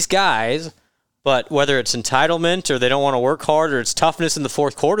get these guys, but whether it's entitlement or they don't want to work hard or it's toughness in the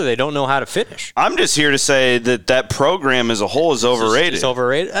fourth quarter, they don't know how to finish. I'm just here to say that program as a whole is overrated. It's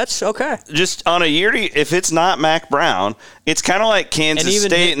overrated. That's okay. Just on a yearly, if it's not Mac Brown, it's kind of like Kansas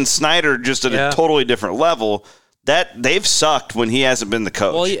State and Snyder, just at a totally different level. That they've sucked when he hasn't been the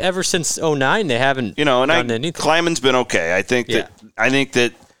coach. Well, ever since 2009, they haven't. Done anything. Kleiman's been okay. I think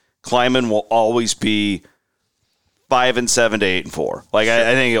that Kleiman will always be 5-7 to 8-4. I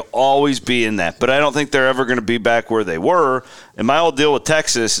think he'll always be in that. But I don't think they're ever going to be back where they were. And my old deal with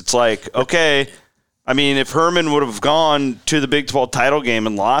Texas, it's like, okay, I mean, if Herman would have gone to the Big 12 title game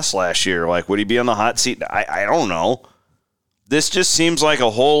and lost last year, would he be on the hot seat? I don't know. This just seems like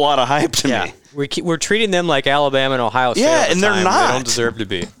a whole lot of hype to me. We're treating them like Alabama and Ohio State. Yeah, and they're not. They don't deserve to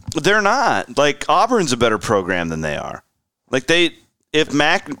be. They're not. Auburn's a better program than they are. If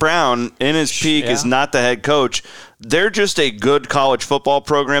Mac Brown in his peak is not the head coach, they're just a good college football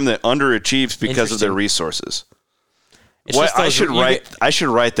program that underachieves because of their resources. I should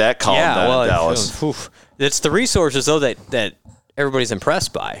write that column down in Dallas. It's the resources though that everybody's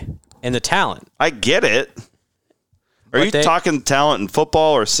impressed by, and the talent. I get it. Are you talking talent in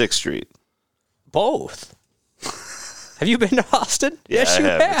football or 6th Street? Both. Have you been to Austin? Yeah, Yes, you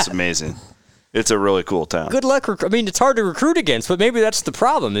have. It's amazing. It's a really cool town. Good luck. I mean, it's hard to recruit against, but maybe that's the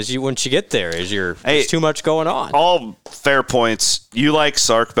problem. Is once you get there, there's too much going on. All fair points. You like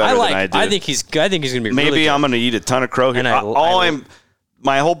Sark better than I do. I think he's going to be. Maybe really I'm going to eat a ton of crow here.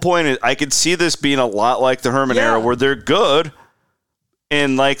 My whole point is, I could see this being a lot like the Herman era, where they're good,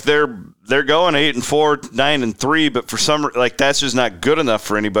 and like they're going 8-4, 9-3, but for some that's just not good enough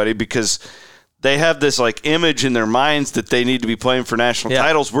for anybody because they have this like image in their minds that they need to be playing for national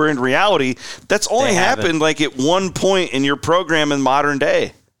titles, where in reality, that's only happened like at one point in your program in modern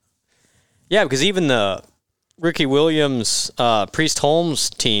day. Yeah, because even the Ricky Williams, Priest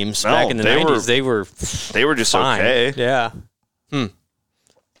Holmes teams back in the 90s, they were just fine. Okay. Yeah.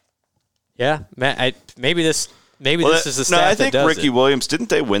 Yeah, man. Maybe this is the stat I think that does Ricky it. Williams, didn't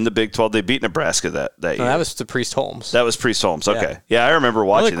they win the Big 12? They beat Nebraska that year. No, that was the Priest Holmes. That was Priest Holmes. Okay. Yeah, I remember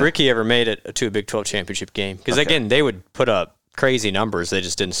watching I don't think Ricky ever made it to a Big 12 championship game. Because, again, they would put up crazy numbers. They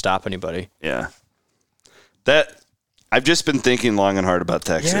just didn't stop anybody. Yeah. I've just been thinking long and hard about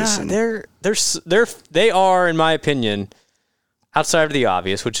Texas. Yeah, they are, in my opinion, outside of the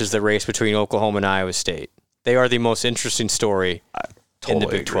obvious, which is the race between Oklahoma and Iowa State. They are the most interesting story in the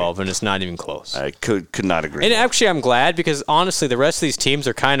Big 12, and it's not even close. I could not agree. And actually, I'm glad because, honestly, the rest of these teams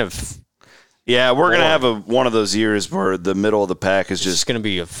are kind of... Yeah, we're going to have one of those years where the middle of the pack is just going to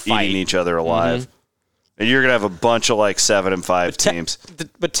be a fight. Eating each other alive. Mm-hmm. And you're going to have a bunch of 7-5 teams.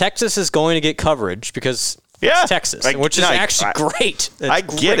 But Texas is going to get coverage because it's Texas, which is actually great. I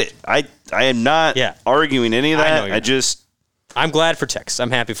get it. I am not arguing any of that. I'm glad for Texas.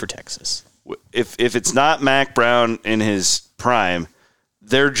 I'm happy for Texas. If it's not Mac Brown in his prime,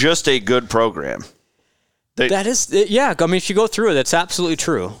 they're just a good program. That is, I mean, if you go through it, that's absolutely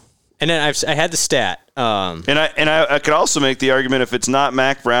true. And then I had the stat. And I could also make the argument if it's not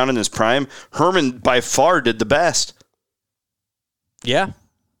Mac Brown in his prime, Herman by far did the best. Yeah.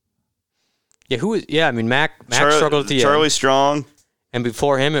 Yeah, I mean, Mac struggled at the end. Charlie Strong. And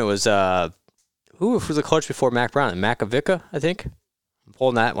before him, it was, who was the coach before Mac Brown? Makovica, I think. I'm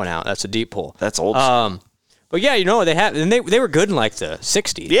pulling that one out. That's a deep pull. That's old school. But yeah, they were good in the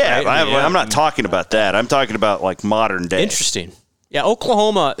 60s. Yeah, right? I'm not talking about that. I'm talking about modern day. Interesting. Yeah,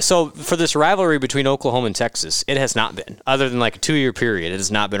 Oklahoma. So for this rivalry between Oklahoma and Texas, it has not been. Other than a 2-year period, it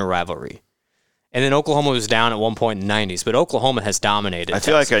has not been a rivalry. And then Oklahoma was down at one point in the 90s, but Oklahoma has dominated. I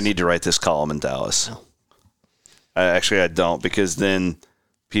feel like I need to write this column in Dallas. No. I don't, because then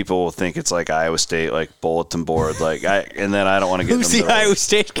people will think it's like Iowa State, bulletin board, and then I don't want to get Who's the Iowa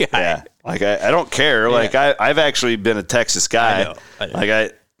State guy? Yeah, I don't care. Yeah. I've actually been a Texas guy. I know.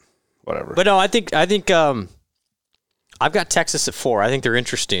 Whatever. But no, I think I've got Texas at 4. I think they're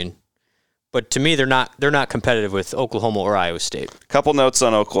interesting, but to me, they're not competitive with Oklahoma or Iowa State. Couple notes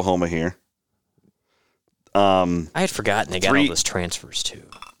on Oklahoma here. I had forgotten they got all those transfers too.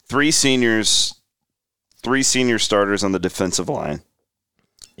 3 senior starters on the defensive line.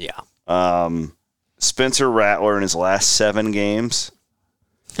 Yeah. Spencer Rattler in his last 7 games,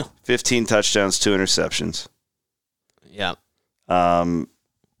 15 touchdowns, 2 interceptions. Yeah.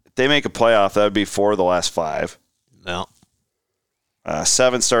 If they make a playoff, that would be 4 of the last 5. No.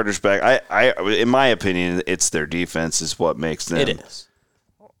 7 starters back. I in my opinion, it's their defense is what makes them. It is.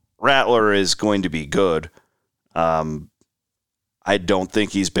 Rattler is going to be good. I don't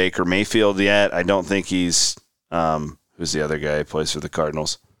think he's Baker Mayfield yet. I don't think he's who's the other guy who plays for the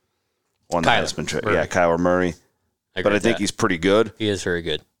Cardinals? Won the Heisman trip. Yeah, Kyler Murray. But I think he's pretty good. He is very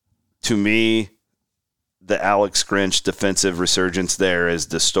good. To me, the Alex Grinch defensive resurgence there is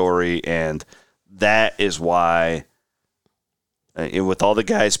the story, and that is why, with all the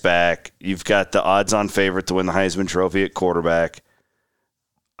guys back, you've got the odds-on favorite to win the Heisman Trophy at quarterback.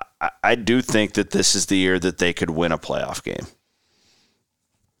 I do think that this is the year that they could win a playoff game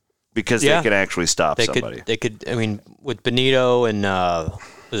because they could actually stop somebody. They could. I mean, with Benito and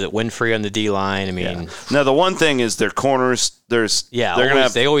was it Winfrey on the D line? I mean, now the one thing is their corners.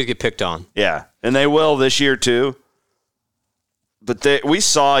 They always get picked on. Yeah, and they will this year too. But we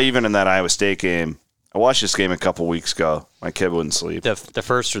saw even in that Iowa State game. I watched this game a couple weeks ago. My kid wouldn't sleep. The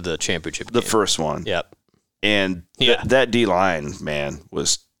first or the championship game? The first one. Yep. And that D line, man,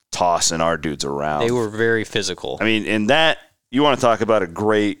 was tossing our dudes around. They were very physical. I mean, in that, you want to talk about a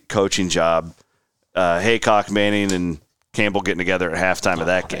great coaching job. Haycock, Manning, and Campbell getting together at halftime of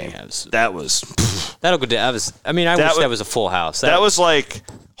that game. That was. That'll go down. I wish that was a full house. That was like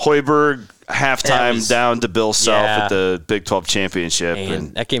Hoiberg halftime down to Bill Self at the Big 12 championship.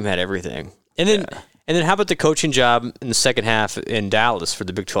 And that game had everything. And then how about the coaching job in the second half in Dallas for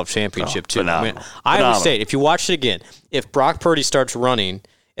the Big 12 championship too? Phenomenal. I Iowa State, if you watch it again, if Brock Purdy starts running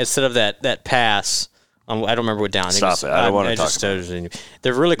instead of that pass I don't remember what down. Stop it. I don't want to talk about it.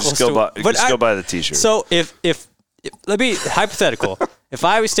 They're really close just to go buy the T-shirt. So if let me hypothetical. If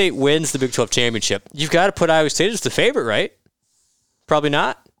Iowa State wins the Big 12 championship, you've got to put Iowa State as the favorite, right? Probably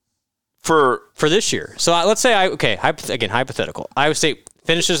not for this year. So let's say hypothetical. Iowa State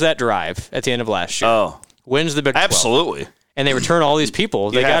finishes that drive at the end of last year. Oh, wins the Big 12. Absolutely. And they return all these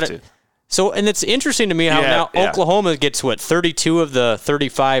people. They got it. So, and it's interesting to me how now Oklahoma gets 32 of the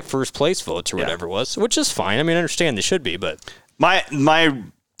 35 first place votes or whatever it was, which is fine. I mean, I understand they should be, but my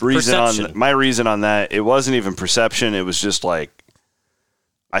reason on that, it wasn't even perception. It was just like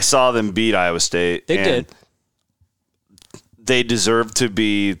I saw them beat Iowa State. They did. They deserve to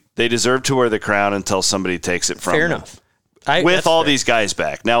wear the crown until somebody takes it from them. Fair enough. With all these guys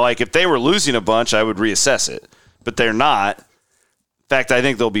back. Now, like if they were losing a bunch, I would reassess it. But they're not. In fact, I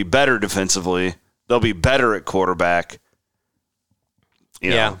think they'll be better defensively. They'll be better at quarterback.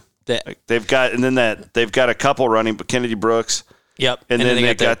 You know, they've got a couple running, but Kennedy Brooks. Yep. And then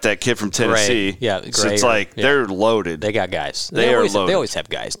they've got that kid from Tennessee. Right. Yeah. So it's like they're loaded. They got guys. They are loaded. They always have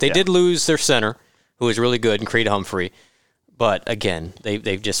guys. They did lose their center, who was really good, and Creed Humphrey. But again, they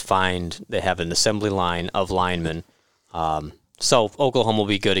have an assembly line of linemen. So Oklahoma will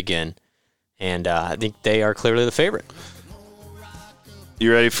be good again. And I think they are clearly the favorite.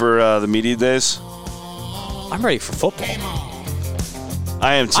 You ready for the media days? I'm ready for football.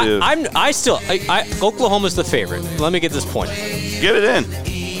 I am too. Oklahoma's the favorite. Let me get this point. Get it in.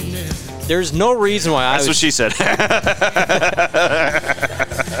 There's no reason why That's what she said.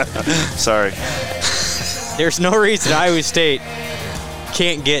 Sorry. There's no reason Iowa State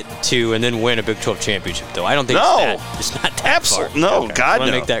can't get to and then win a Big 12 championship, though. I don't think it's not that Absolutely. far. No, okay. God, I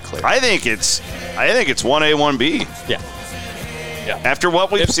no. make that clear. I think it's 1A, 1B. Yeah. After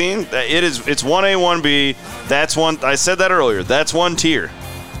what we've seen, it's 1A, 1B. That's one. I said that earlier. That's one tier.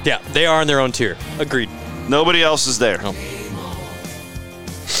 Yeah, they are in their own tier. Agreed. Nobody else is there. No.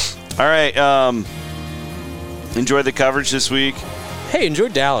 All right. Enjoy the coverage this week. Hey, enjoy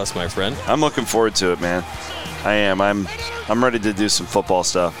Dallas, my friend. I'm looking forward to it, man. I am. I'm ready to do some football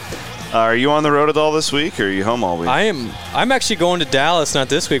stuff. Are you on the road at all this week, or are you home all week? I am. I'm actually going to Dallas, not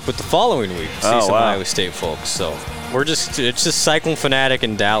this week, but the following week. See some Iowa State folks. So it's just Cyclone Fanatic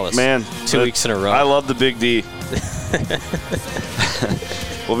in Dallas. Man, 2 weeks in a row. I love the Big D.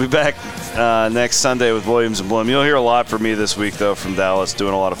 We'll be back next Sunday with Williams and Blum. You'll hear a lot from me this week, though, from Dallas,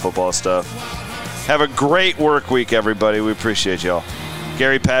 doing a lot of football stuff. Have a great work week, everybody. We appreciate y'all.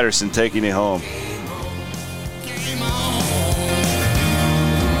 Gary Patterson taking you home.